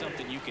to get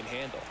something you can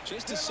handle.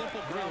 Just a simple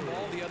ground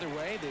ball the other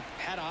way that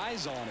had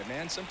eyes on it,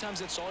 man.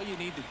 Sometimes that's all you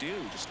need to do.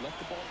 Just let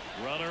the ball.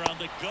 Runner on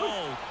the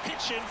go.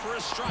 Pitch in for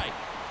a strike.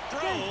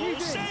 Throw,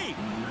 safe.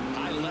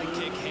 High leg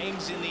kick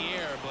hangs in the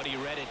air, but he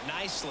read it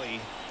nicely.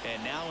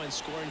 And now in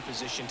scoring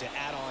position to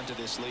add on to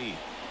this lead.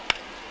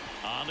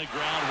 On the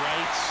ground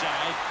right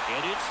side,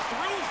 and it's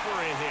through for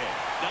a hit.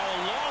 Now a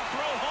long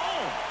throw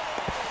home.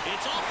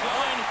 It's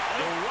offline.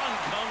 The run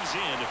comes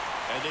in,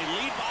 and they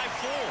lead by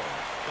 4.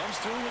 Comes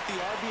through with the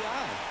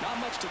RBI. Not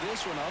much to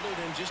this one other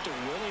than just a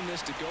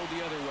willingness to go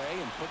the other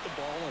way and put the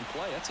ball in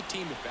play. That's a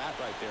team at bat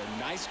right there.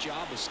 Nice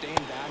job of staying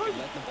back and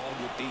letting the ball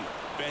get deep.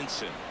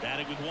 Benson,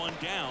 batting with 1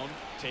 down,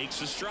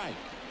 takes a strike.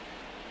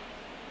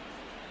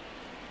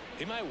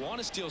 He might want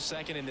to steal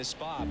second in this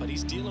spot, but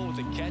he's dealing with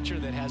a catcher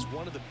that has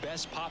one of the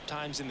best pop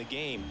times in the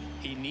game.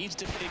 He needs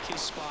to pick his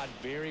spot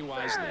very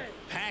wisely.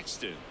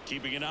 Paxton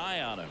keeping an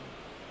eye on him.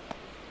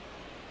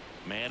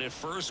 Man at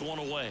first, 1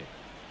 away.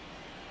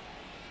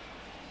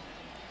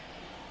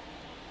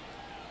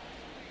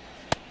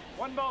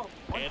 One ball.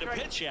 One And a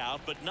strike. pitch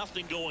out, but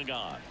nothing going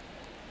on.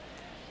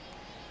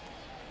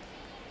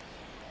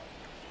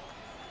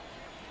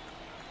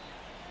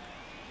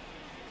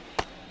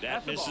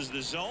 That misses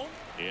the zone,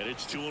 and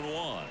it's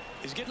 2-1.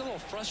 He's getting a little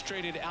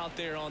frustrated out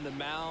there on the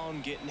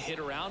mound, getting hit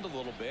around a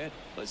little bit.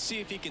 Let's see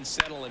if he can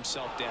settle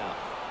himself down.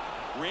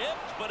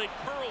 Ripped, but it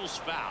curls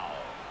foul.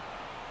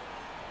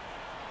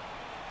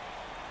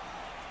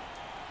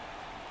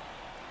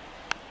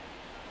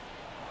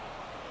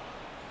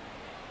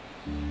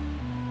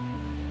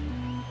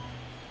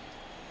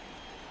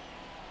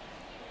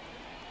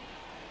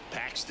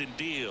 Sexton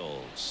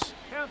deals.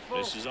 Cancel.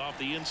 This is off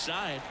the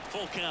inside.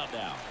 Full count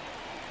now.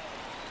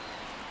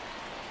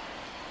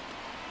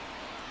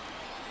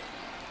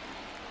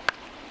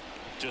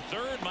 To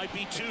third might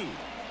be 2.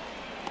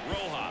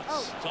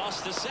 Rojas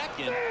tossed to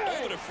second.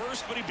 Over to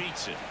first, but he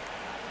beats it.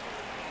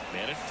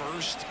 Man at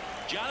first.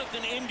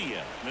 Jonathan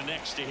India, the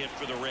next to hit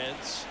for the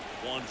Reds.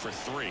 1 for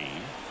 3.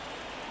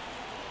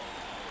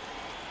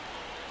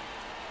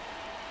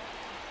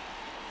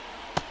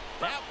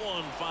 That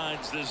one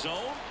finds the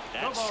zone.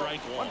 That's strike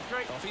 1. Well,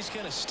 if he's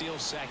going to steal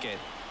second,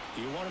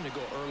 you want him to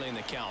go early in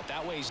the count.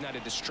 That way he's not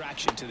a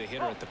distraction to the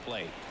hitter at the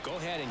plate. Go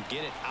ahead and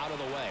get it out of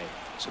the way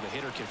so the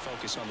hitter can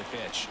focus on the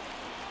pitch.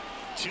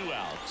 2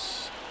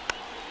 outs.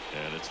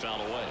 And it's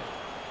fouled away.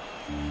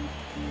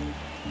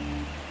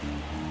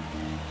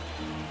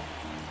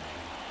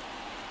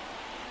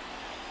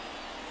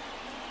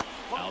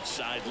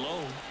 Outside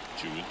low.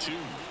 2-2.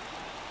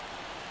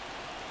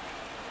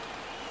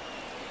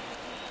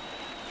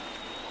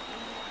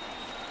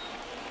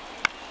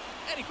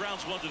 And he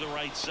grounds one to the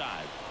right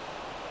side.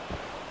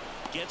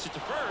 Gets it to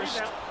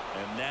first.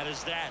 And that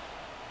is that.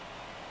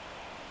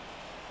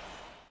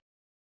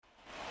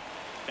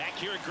 Back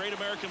here at Great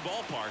American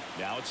Ballpark.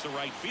 Now it's the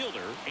right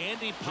fielder,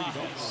 Andy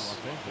Pajas.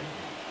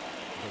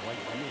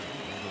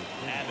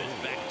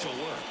 Abbott back to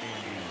work.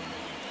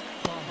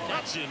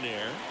 That's in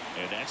there,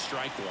 and that's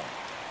strike 1.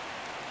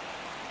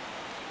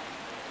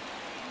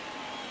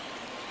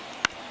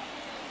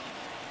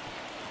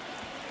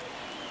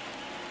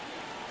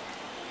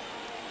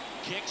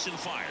 Kicks and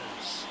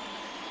fires.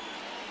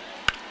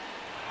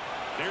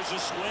 There's a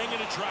swing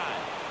and a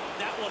drive.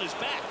 That one is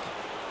back.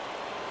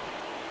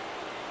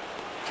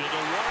 To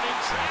the warning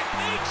track,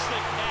 makes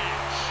the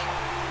catch.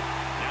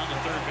 Now the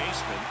third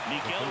baseman,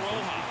 Miguel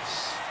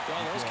Rojas. Well,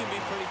 those can be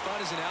pretty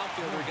fun as an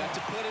outfielder. Got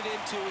to put it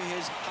into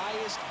his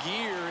highest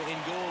gear and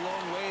go a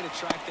long way to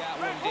track that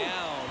one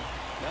down.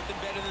 Nothing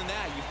better than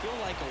that. You feel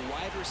like a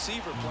wide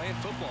receiver playing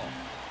football.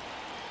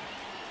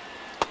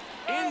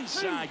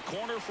 Inside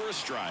corner for a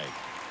strike.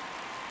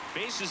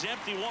 Base is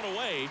empty, 1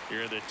 away.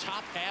 Here in the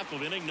top half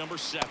of inning number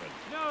 7.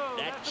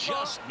 That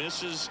just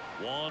misses.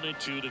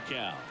 1-2 to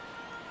count.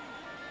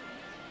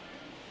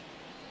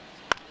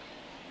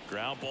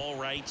 Ground ball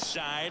right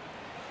side.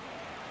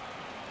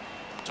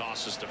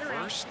 Tosses to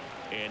first.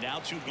 And now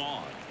 2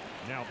 gone.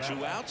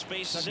 2 outs,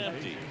 base is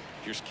empty.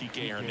 Here's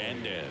Kike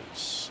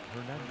Hernandez.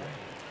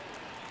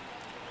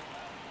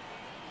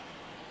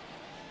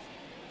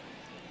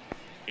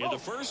 And the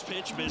first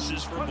pitch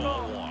misses for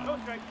ball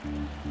 1.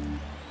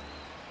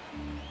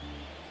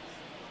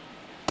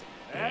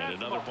 And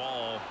another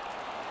ball.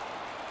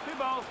 2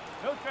 balls,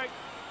 no strike.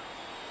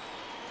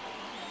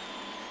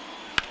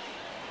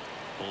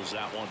 Pulls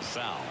that one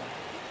foul.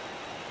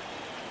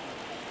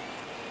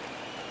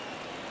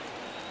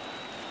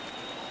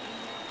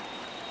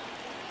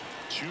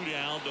 Two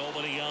down,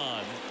 nobody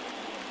on.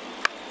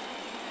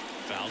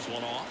 Fouls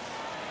one off.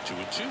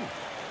 2-2.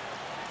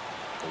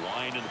 The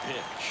line in the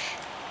pitch.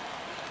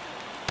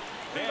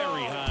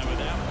 Very high with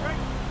that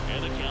one.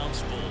 And the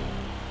count's full.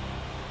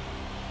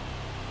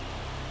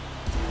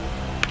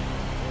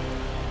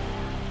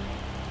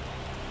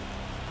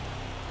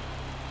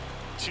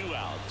 Two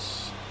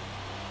outs.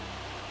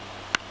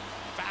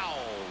 Foul.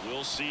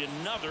 We'll see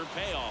another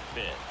payoff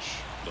pitch.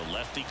 The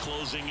lefty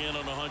closing in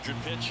on 100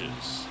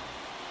 pitches.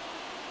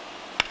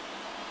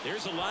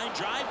 There's a line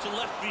drive to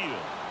left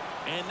field.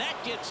 And that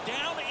gets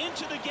down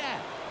into the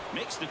gap.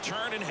 Makes the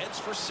turn and heads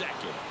for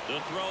second. The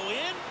throw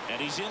in,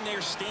 and he's in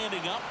there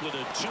standing up with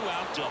a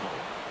 2-out double.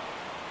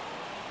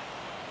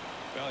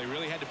 Well, he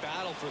really had to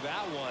battle for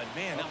that one.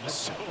 Man, that was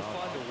so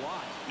fun to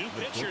watch. New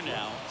pitcher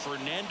now,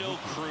 Fernando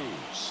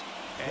Cruz.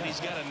 And he's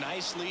got a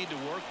nice lead to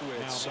work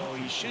with, so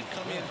he should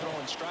come in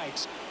throwing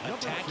strikes,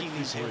 attacking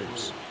these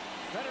hitters.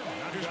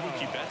 Here's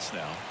Mookie Betts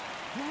now.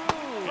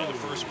 And the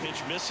first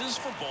pitch misses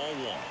for ball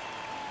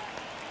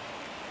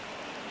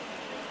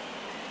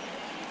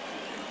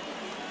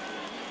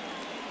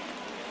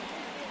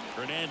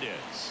 1.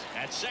 Hernandez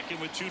at second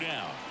with 2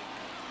 down.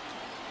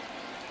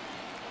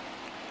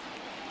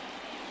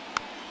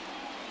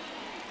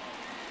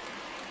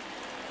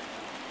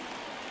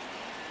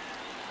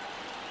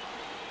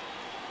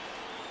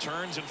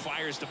 Turns and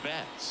fires to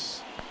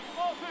Betts.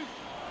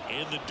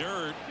 In the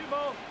dirt. 2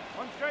 balls,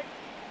 1 strike.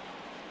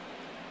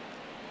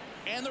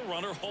 And the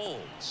runner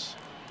holds.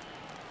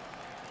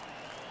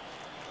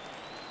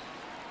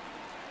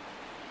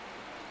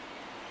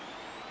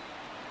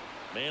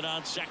 Man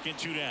on second,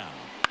 2 down.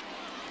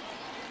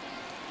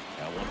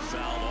 That one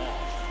fouled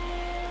off.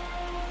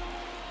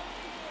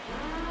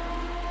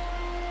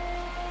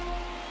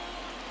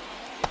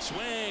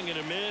 Swing and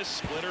a miss.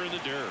 Splitter in the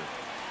dirt.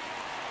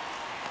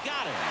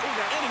 Got him.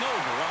 Inning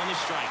over on the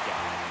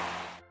strikeout.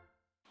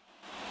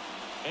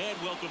 And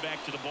welcome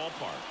back to the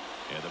ballpark.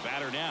 And the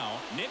batter now,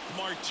 Nick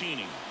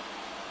Martini.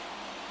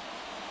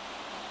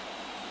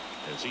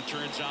 As he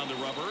turns on the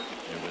rubber,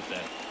 and with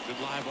that good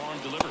live arm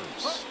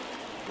delivers.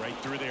 Right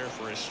through there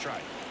for his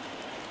strike.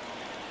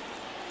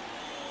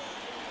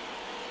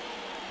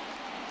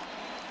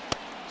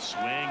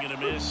 Swing and a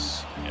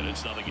miss, and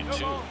it's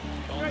 0-2.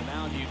 On the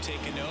mound, you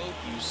take a note.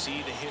 You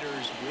see the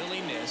hitter's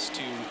willingness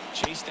to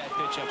chase that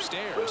pitch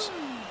upstairs,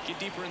 get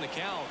deeper in the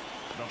count,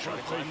 try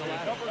to climb the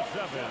ladder.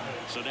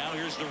 So now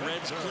here's the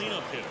Reds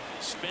cleanup hitter,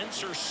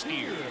 Spencer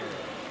Steer.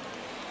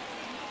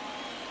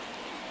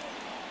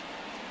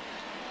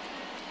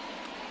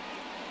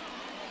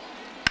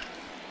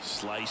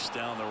 Slice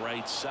down the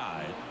right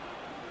side.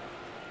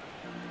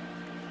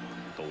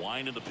 The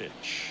wind of the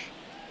pitch.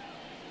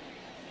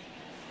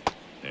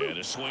 And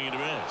a swing and a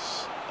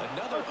miss.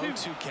 Another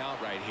 0-2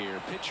 count right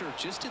here. Pitcher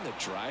just in the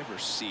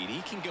driver's seat.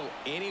 He can go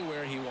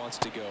anywhere he wants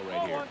to go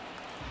right here.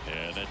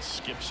 And that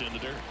skips in the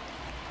dirt.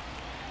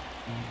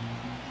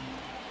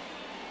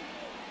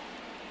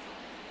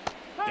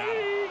 Got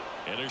it.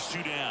 And there's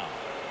 2 down.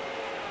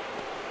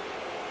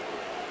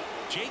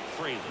 Jake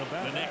Fraley,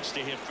 the next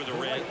to hit for the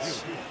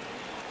Reds.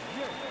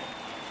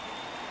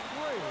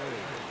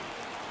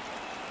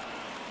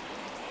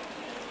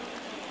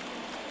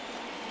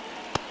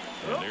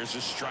 And there's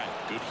a strike.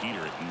 Good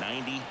heater at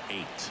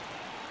 98.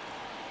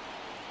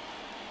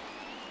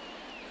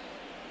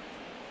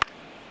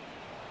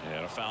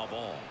 And a foul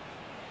ball.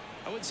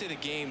 I wouldn't say the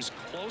game's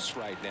close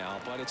right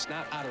now, but it's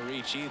not out of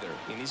reach either.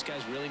 I mean, these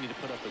guys really need to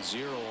put up a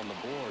 0 on the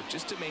board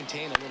just to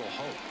maintain a little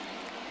hope.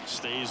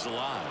 Stays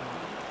alive.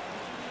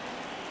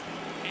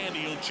 And the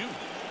 0-2.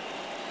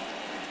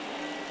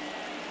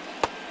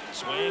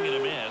 Swing and a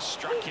miss.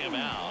 Struck him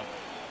out.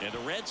 And the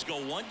Reds go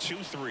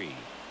 1-2-3.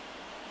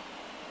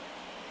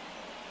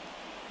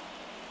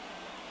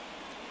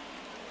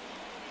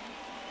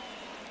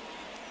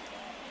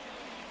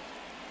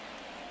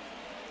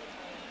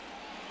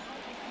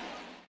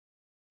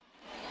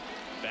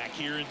 Back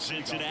here in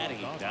Cincinnati,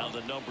 down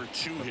the number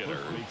 2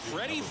 hitter,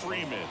 Freddie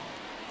Freeman.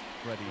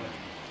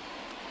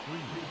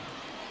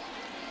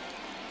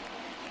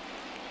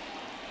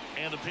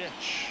 And a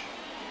pitch.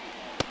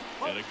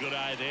 And a good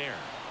eye there.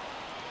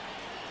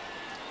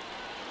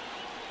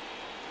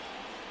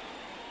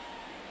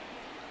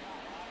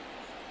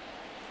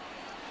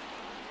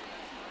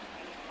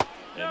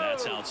 And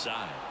that's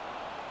outside.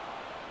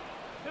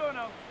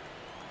 2-0.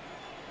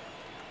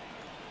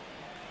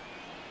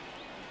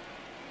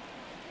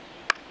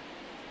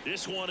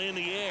 This one in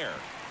the air.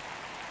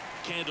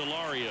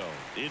 Candelario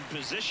in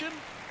position.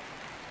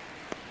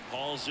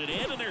 Hauls it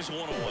in, and there's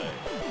one away.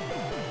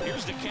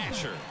 Here's the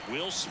catcher,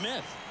 Will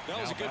Smith. That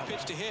was a good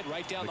pitch to hit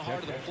right down the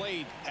heart of the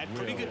plate. Had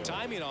pretty good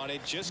timing on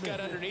it. Just got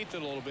underneath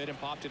it a little bit and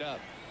popped it up.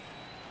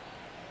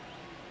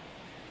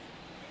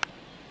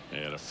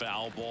 And a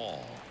foul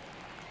ball.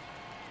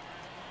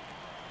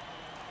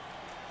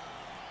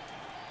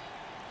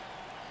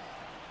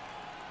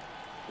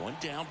 One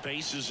down,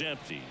 base is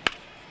empty.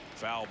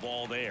 Foul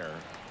ball there.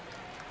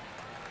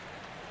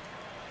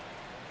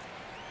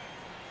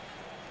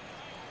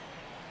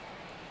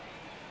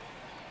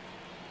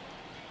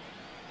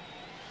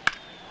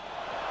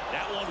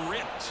 That one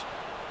ripped.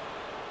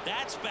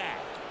 That's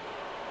back.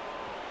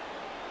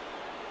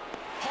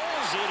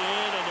 Pulls it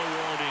in on the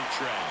warning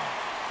track.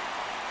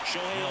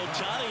 Shohei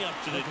Ohtani up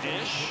to the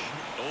dish.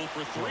 0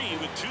 for 3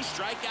 with 2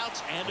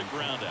 strikeouts and a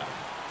ground out.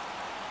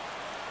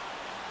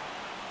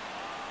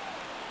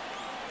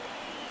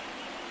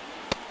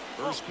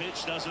 First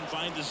pitch doesn't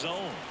find the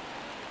zone.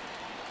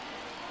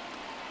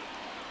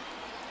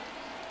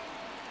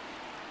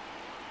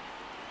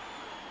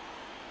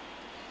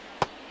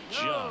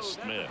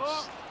 Just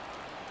missed.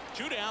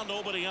 2 down,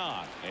 nobody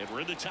on, and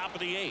we're in the top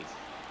of the 8th.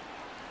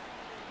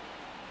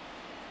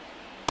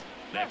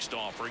 Next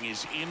offering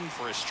is in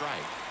for a strike.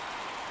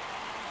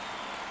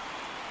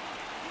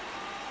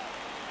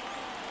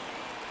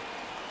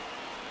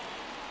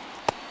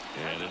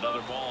 And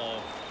another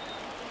ball.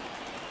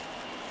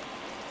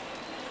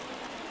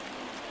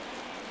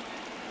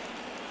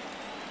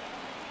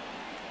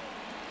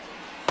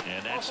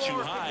 And that's too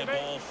high,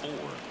 ball 4.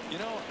 You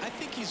know, I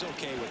think he's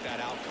okay with that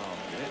outcome.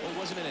 It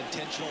wasn't an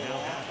intentional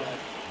walk, but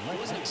he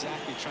wasn't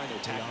exactly trying to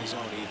attack the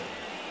zone either.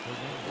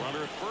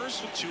 Runner at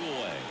first with 2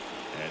 away.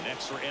 And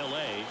next for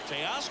L.A.,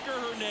 Teoscar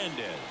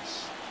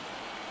Hernandez.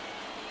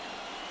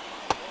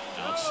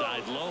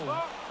 Outside low,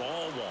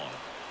 ball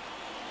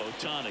 1.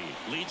 Ohtani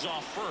leads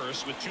off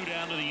first with 2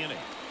 down to the inning.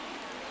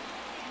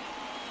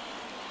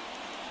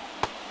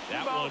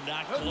 That one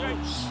not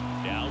close.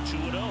 Down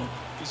 2-0.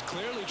 He's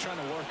clearly trying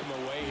to work him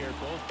away here.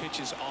 Both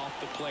pitches off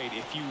the plate.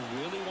 If you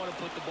really want to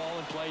put the ball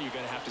in play, you're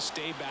going to have to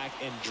stay back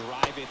and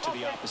drive it to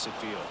the opposite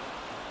field.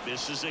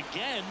 Misses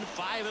again,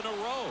 5 in a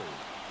row.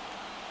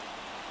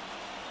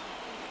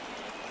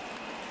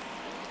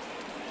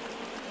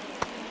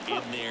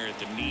 In there at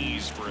the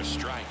knees for a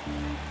strike.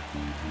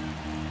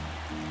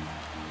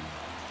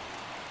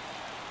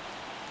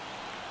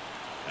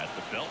 At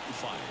the belt and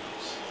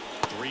fires.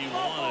 3-1,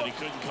 and he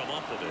couldn't come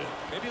up with it.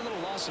 Maybe a little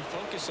loss of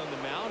focus on the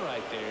mound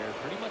right there.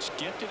 Pretty much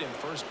gifted him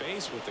first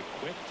base with a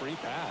quick free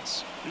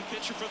pass. New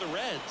pitcher for the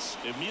Reds,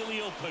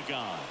 Emilio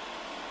Pagan.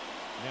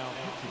 Now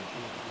pitching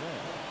for the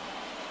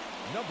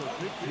Reds, number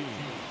 15,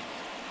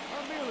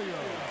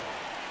 Emilio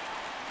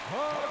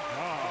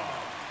Pagan.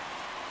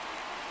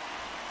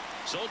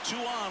 So 2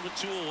 on with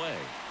 2 away.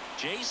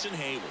 Jason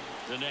Hayward,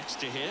 the next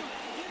to hit.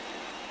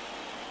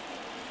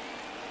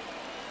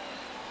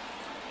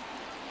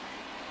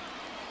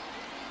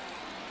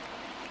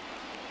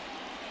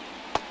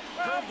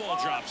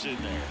 Curveball drops in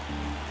there.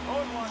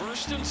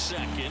 1st and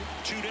 2nd,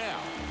 2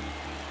 down.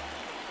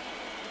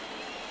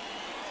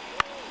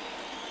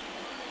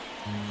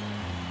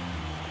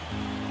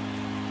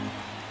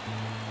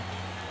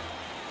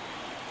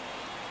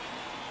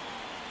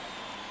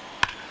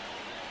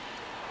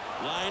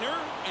 Liner,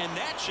 and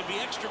that should be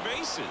extra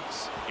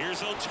bases.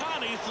 Here's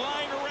Ohtani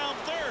flying around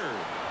 3rd.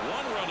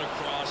 1 run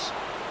across.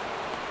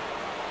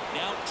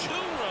 Now 2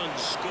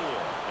 runs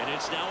score, and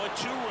it's now a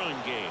 2-run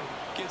game.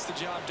 Gets the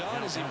job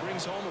done as he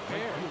brings home a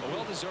pair. A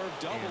well-deserved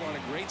double on a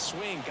great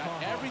swing.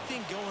 Got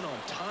everything going on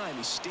time.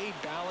 He stayed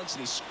balanced,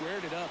 and he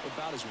squared it up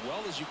about as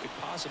well as you could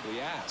possibly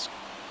ask.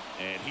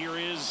 And here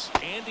is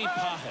Andy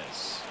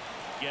Pajes.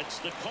 Gets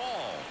the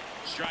call.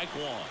 Strike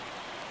 1.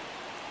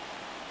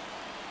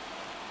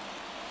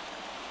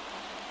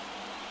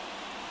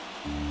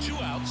 Two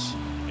outs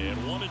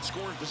and 1 in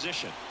scoring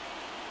position.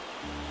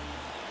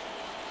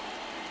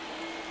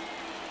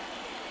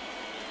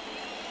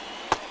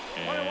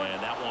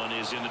 And that one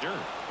is in the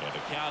dirt. And the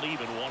count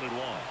even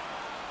 1-1.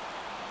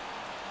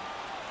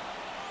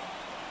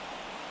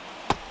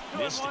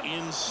 Missed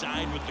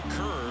inside with the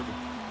curve.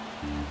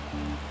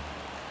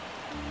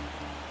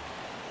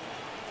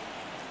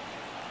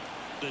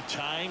 The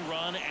tying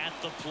run at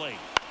the plate.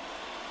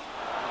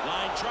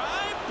 Line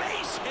drive,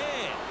 base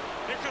hit.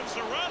 Here comes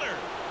the runner.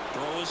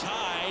 Throw is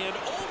high and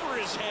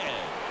over his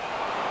head.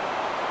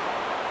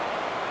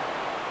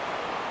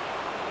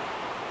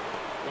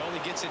 Well, he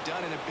gets it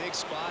done in a big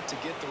spot to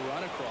get the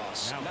run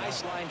across.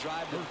 Nice line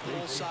drive to the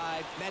pull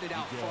side, met it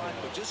out front,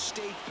 but just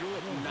stayed through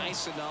it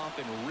nice enough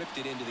and ripped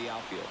it into the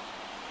outfield.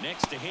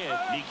 Next to hit,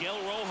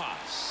 Miguel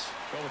Rojas.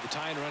 Well, with the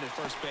tying run at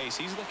first base,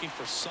 he's looking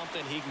for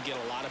something he can get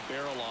a lot of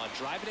barrel on,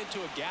 drive it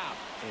into a gap,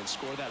 and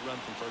score that run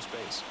from first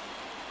base.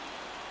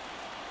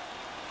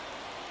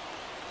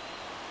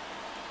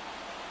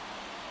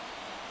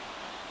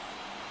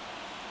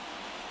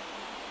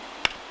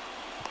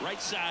 Right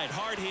side,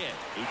 hard hit.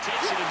 He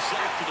takes it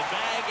himself to the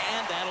bag,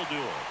 and that'll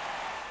do it.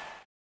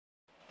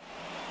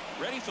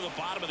 Ready for the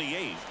bottom of the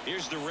 8th.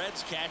 Here's the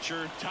Reds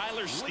catcher,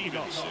 Tyler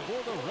Stevenson.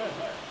 For the Reds,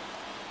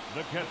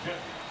 the catcher,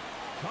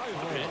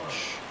 Tyler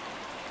Pitch.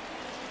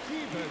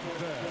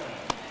 Stevenson.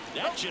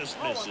 That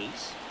just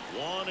misses.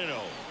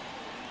 1-0.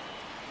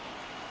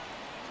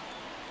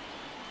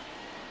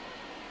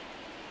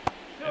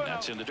 And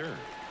that's in the dirt.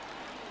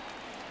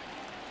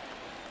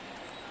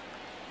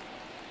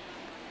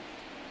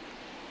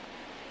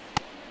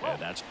 And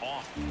that's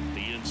off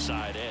the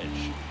inside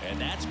edge. And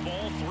that's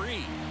ball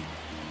 3.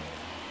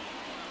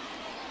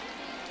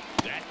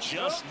 That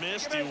just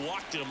missed. He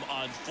walked him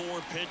on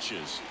 4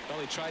 pitches. Well,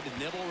 he tried to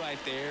nibble right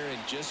there and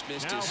just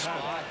missed his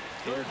spot.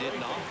 Hitter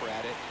didn't offer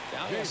at it.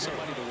 Now he has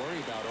somebody to worry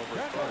about over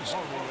at first.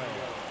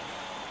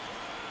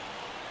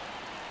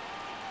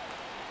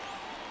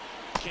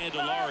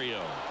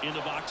 Candelario in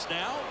the box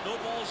now. No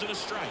balls and a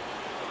strike.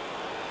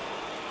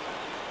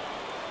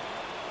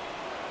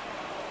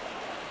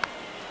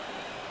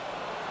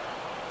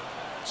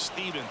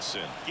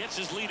 Stevenson gets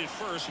his lead at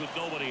first with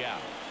nobody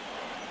out.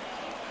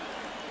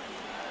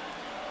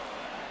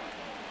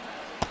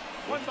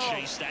 Wouldn't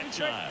chase that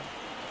time.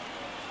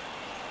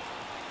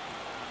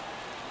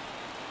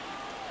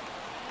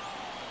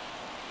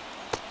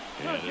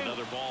 And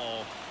another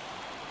ball.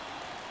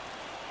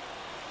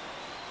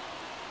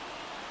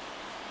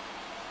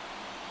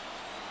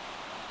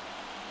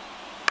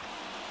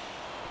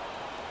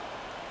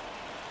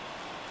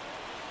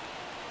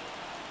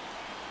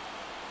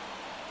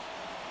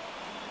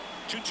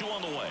 Two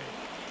on the way.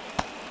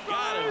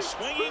 Got him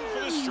swinging for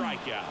the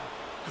strikeout.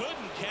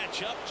 Couldn't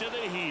catch up to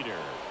the heater.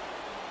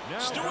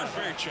 Stuart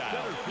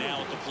Fairchild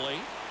now at the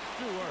plate.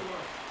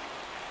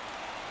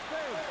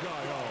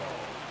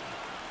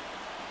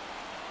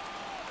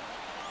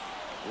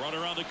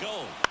 Runner on the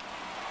go.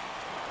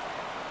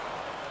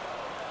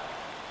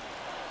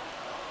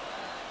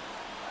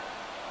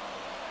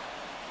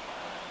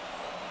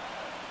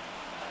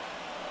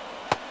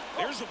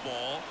 There's a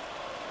ball.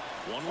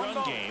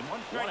 1-run game,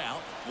 1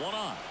 out, 1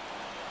 on.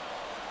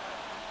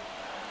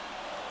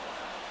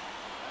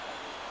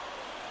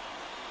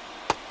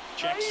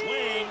 Check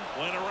swing,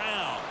 went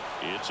around.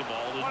 It's a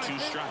ball and 2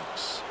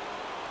 strikes.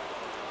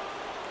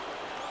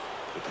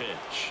 The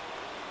pitch.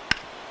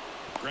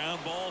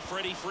 Ground ball,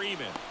 Freddie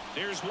Freeman.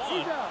 There's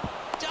 1.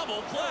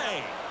 Double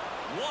play.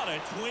 What a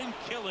twin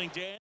killing,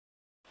 Dan.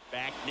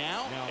 Back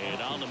now,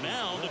 and on the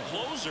mound, the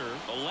closer,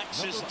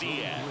 Alexis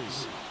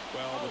Diaz.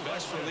 Well, the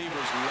best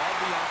relievers love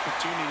the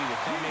opportunity to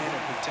come in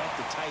and protect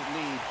the tight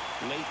lead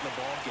late in the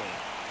ball game.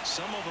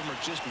 Some of them are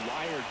just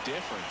wired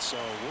different, so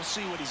we'll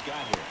see what he's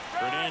got here.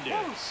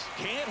 Hernandez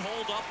can't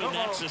hold up, and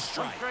that's a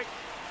strike.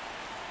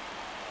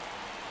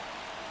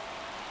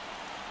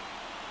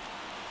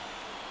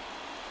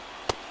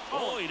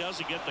 Oh, he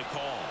doesn't get the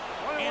call.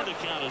 And the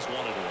count is 1-1.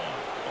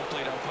 Home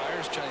plate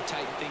umpires try to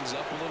tighten things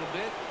up a little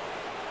bit.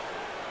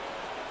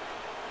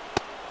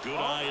 Good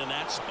eye in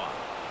that spot.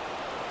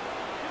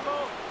 2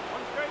 balls,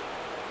 1 strike.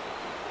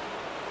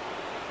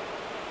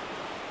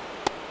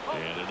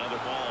 And another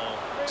ball.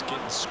 It's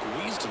getting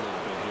squeezed a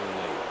little bit here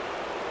late.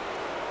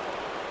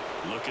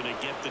 Looking to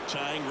get the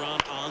tying run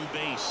on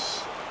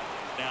base.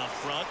 Now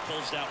front,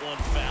 pulls that one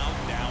foul.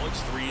 Now it's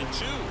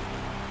 3-2.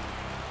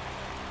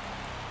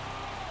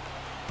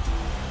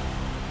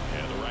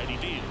 And the righty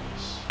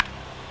deals.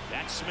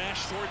 That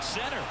smash towards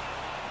center.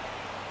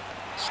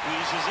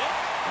 Squeezes it,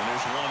 and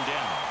there's one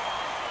down.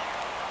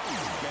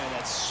 Man,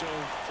 that's so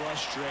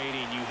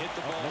frustrating. You hit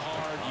the ball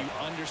hard. You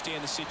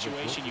understand the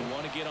situation. You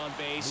want to get on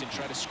base and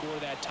try to score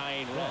that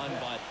tying run,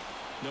 but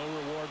no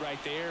reward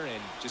right there,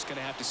 and just going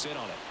to have to sit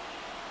on it.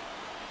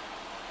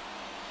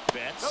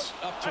 Betts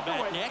up to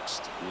bat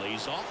next.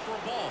 Lays off for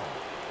a ball.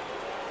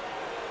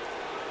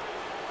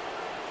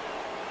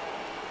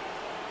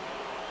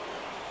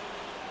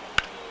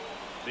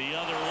 The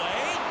other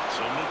way.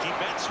 So Mookie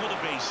Betts with a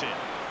base hit.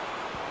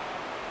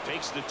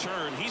 Takes the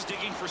turn. He's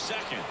digging for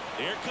second.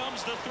 There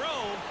comes the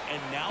throw.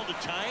 And now the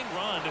tying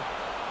run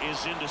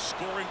is into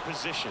scoring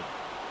position.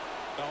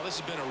 Oh, this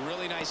has been a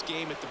really nice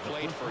game at the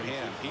plate for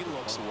him. He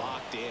looks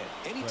locked in.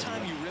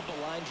 Anytime you rip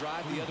a line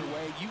drive the other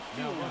way, you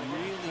feel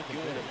really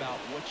good about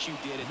what you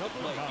did at the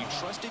plate. You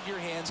trusted your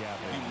hands, you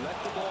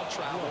let the ball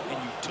travel, and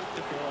you took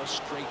the ball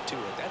straight to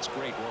it. That's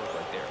great work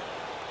right there.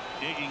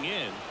 Digging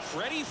in,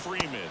 Freddie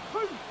Freeman.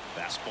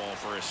 Fastball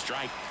for a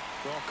strike.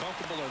 Well,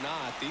 comfortable or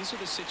not, these are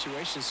the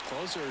situations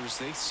closers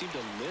they seem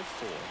to live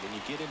for. When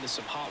you get into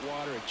some hot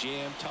water, a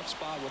jam, tough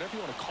spot, whatever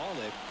you want to call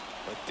it,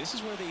 but this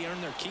is where they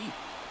earn their keep.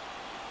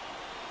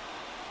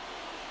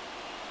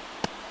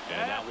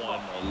 And that one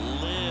a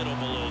little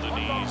below the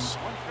knees.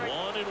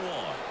 1-1.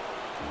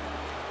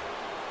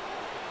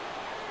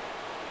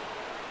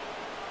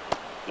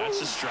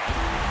 That's a strike.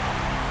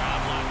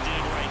 Crowd locked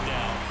in right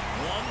now.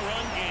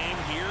 1-run game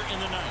here in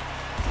the ninth.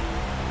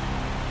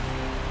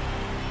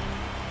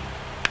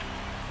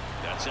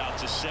 That's out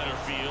to center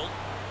field.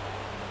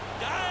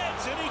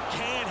 Dives, and he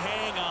can't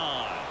hang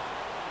on.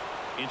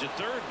 Into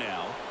third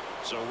now.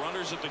 So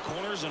runners at the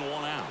corners and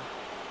 1 out.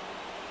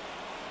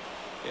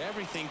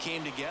 Everything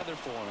came together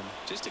for him.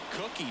 Just a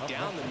cookie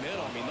down the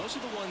middle. I mean, those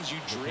are the ones you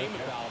dream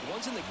about.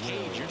 Ones in the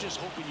cage, you're just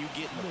hoping you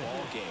get in the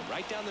ball game.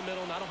 Right down the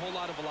middle, not a whole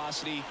lot of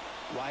velocity,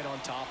 right on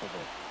top of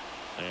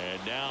it.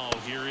 And now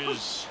here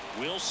is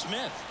Will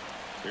Smith.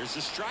 Here's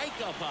the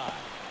strike up high.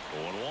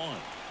 0-1.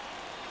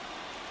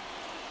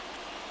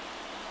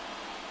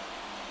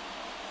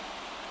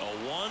 A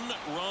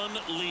 1-run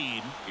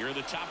lead here at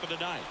the top of the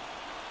ninth.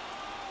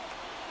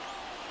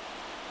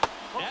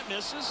 That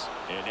misses,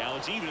 and now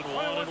it's even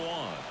 1-1.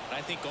 I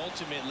think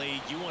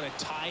ultimately you want to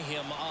tie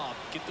him up,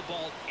 get the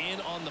ball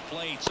in on the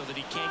plate so that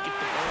he can't get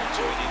the ball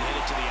to it and hit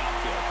it to the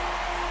outfield.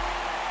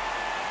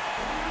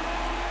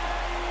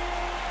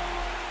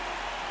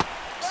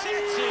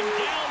 Sets him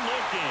down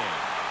looking,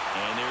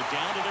 and they're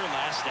down to their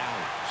last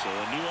out. So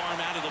a new arm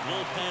out of the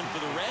bullpen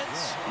for the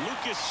Reds,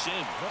 Lucas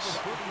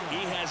Sims. He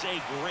has a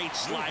great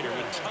slider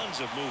with tons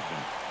of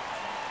movement.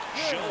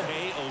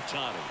 Shohei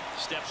Ohtani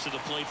steps to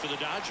the plate for the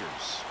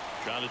Dodgers.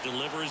 Trying to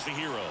deliver as the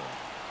hero.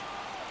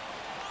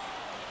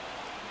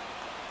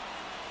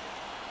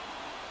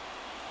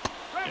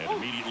 And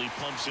immediately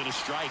pumps in a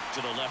strike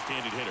to the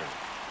left-handed hitter.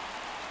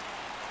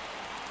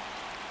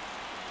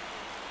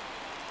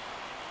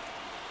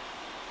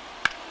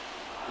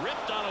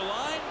 Ripped on a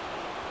line.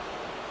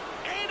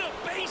 And a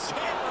base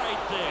hit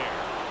right there.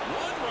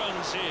 1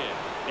 run's in.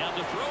 Now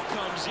the throw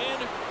comes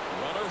in.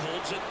 Runner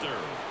holds at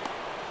third.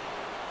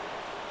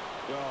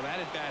 Well, that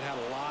at bat had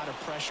a lot of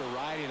pressure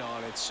riding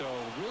on it, so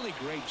really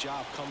great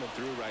job coming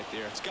through right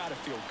there. It's got to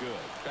feel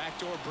good.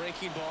 Backdoor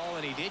breaking ball,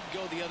 and he did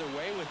go the other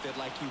way with it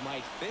like you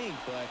might think,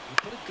 but he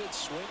put a good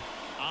swing.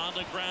 On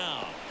the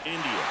ground,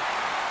 India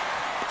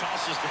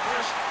tosses the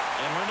first,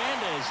 and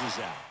Hernandez is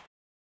out.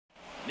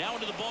 Now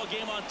into the ball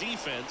game on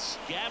defense,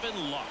 Gavin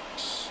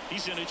Lux.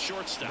 He's in at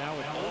shortstop.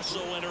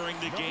 Also entering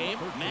the game,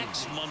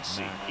 Max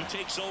Muncy. He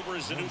takes over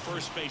as the new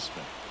first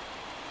baseman.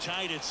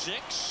 Tied at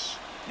 6.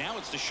 Now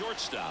it's the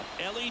shortstop,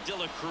 Ellie De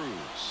La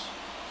Cruz.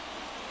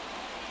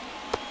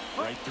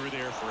 Right through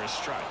there for a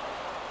strike.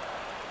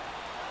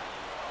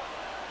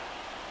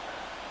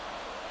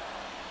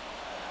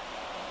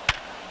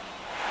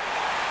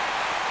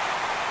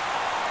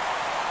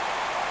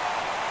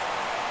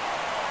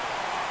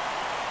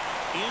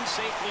 In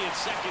safely at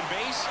second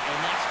base, and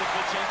that's the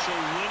potential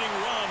winning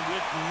run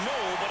with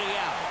nobody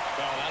out.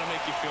 Well, that'll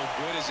make you feel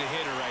good as a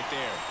hitter right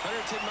there.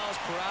 110 miles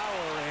per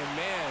hour, and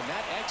man,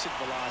 that exit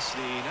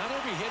velocity, not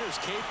every hitter's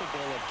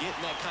capable of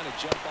getting that kind of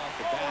jump off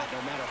the bat,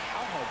 no matter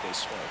how hard they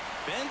swing.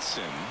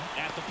 Benson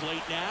at the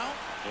plate now,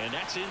 and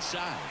that's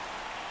inside.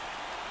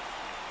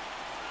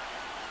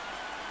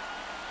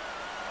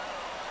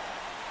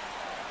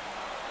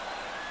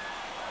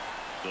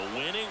 The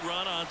winning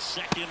run on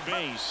second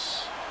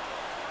base.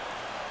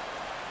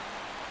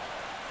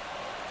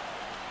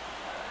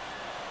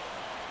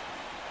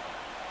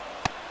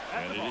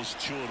 And it is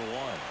 2-1.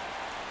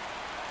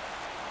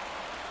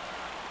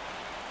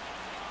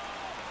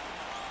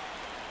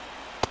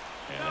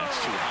 And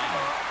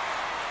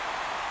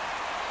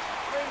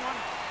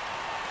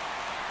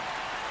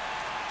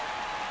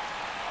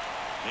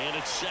And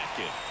it's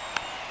second.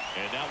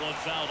 And that one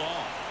fouled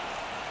off.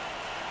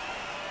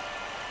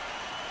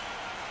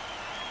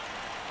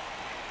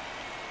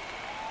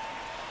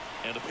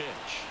 And a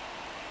pitch.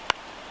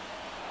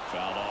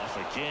 Fouled off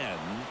again.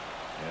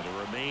 And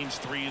it remains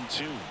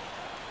 3-2.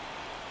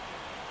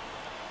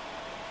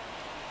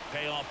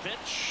 Payoff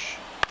pitch.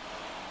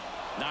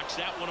 Knocks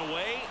that one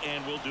away,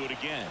 and we'll do it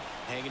again.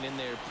 Hanging in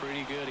there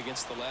pretty good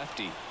against the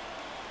lefty.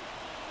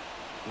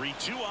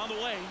 3-2 on the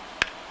way.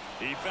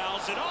 He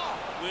fouls it off.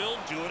 We'll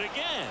do it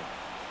again.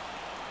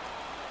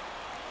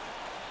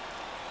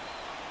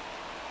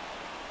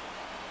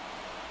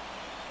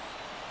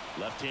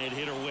 Left-hand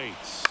hitter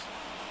waits.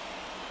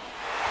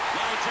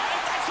 Line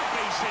drive, that's a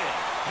base hit.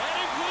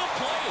 Headed for the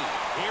plate.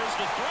 Here's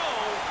the throw.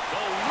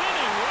 The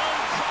winning run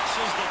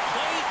crosses the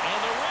plate, and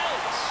the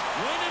Reds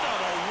win it on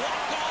a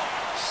walk-off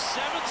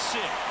 7-6.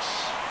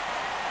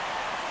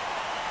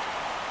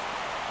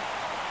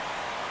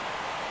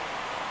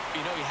 You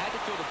know, he had to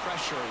feel the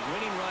pressure.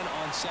 Winning run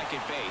on second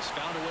base.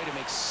 Found a way to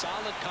make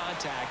solid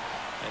contact,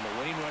 and the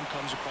winning run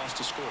comes across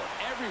to score.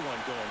 Everyone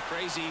going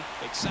crazy.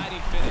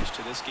 Exciting finish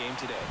to this game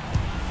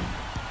today.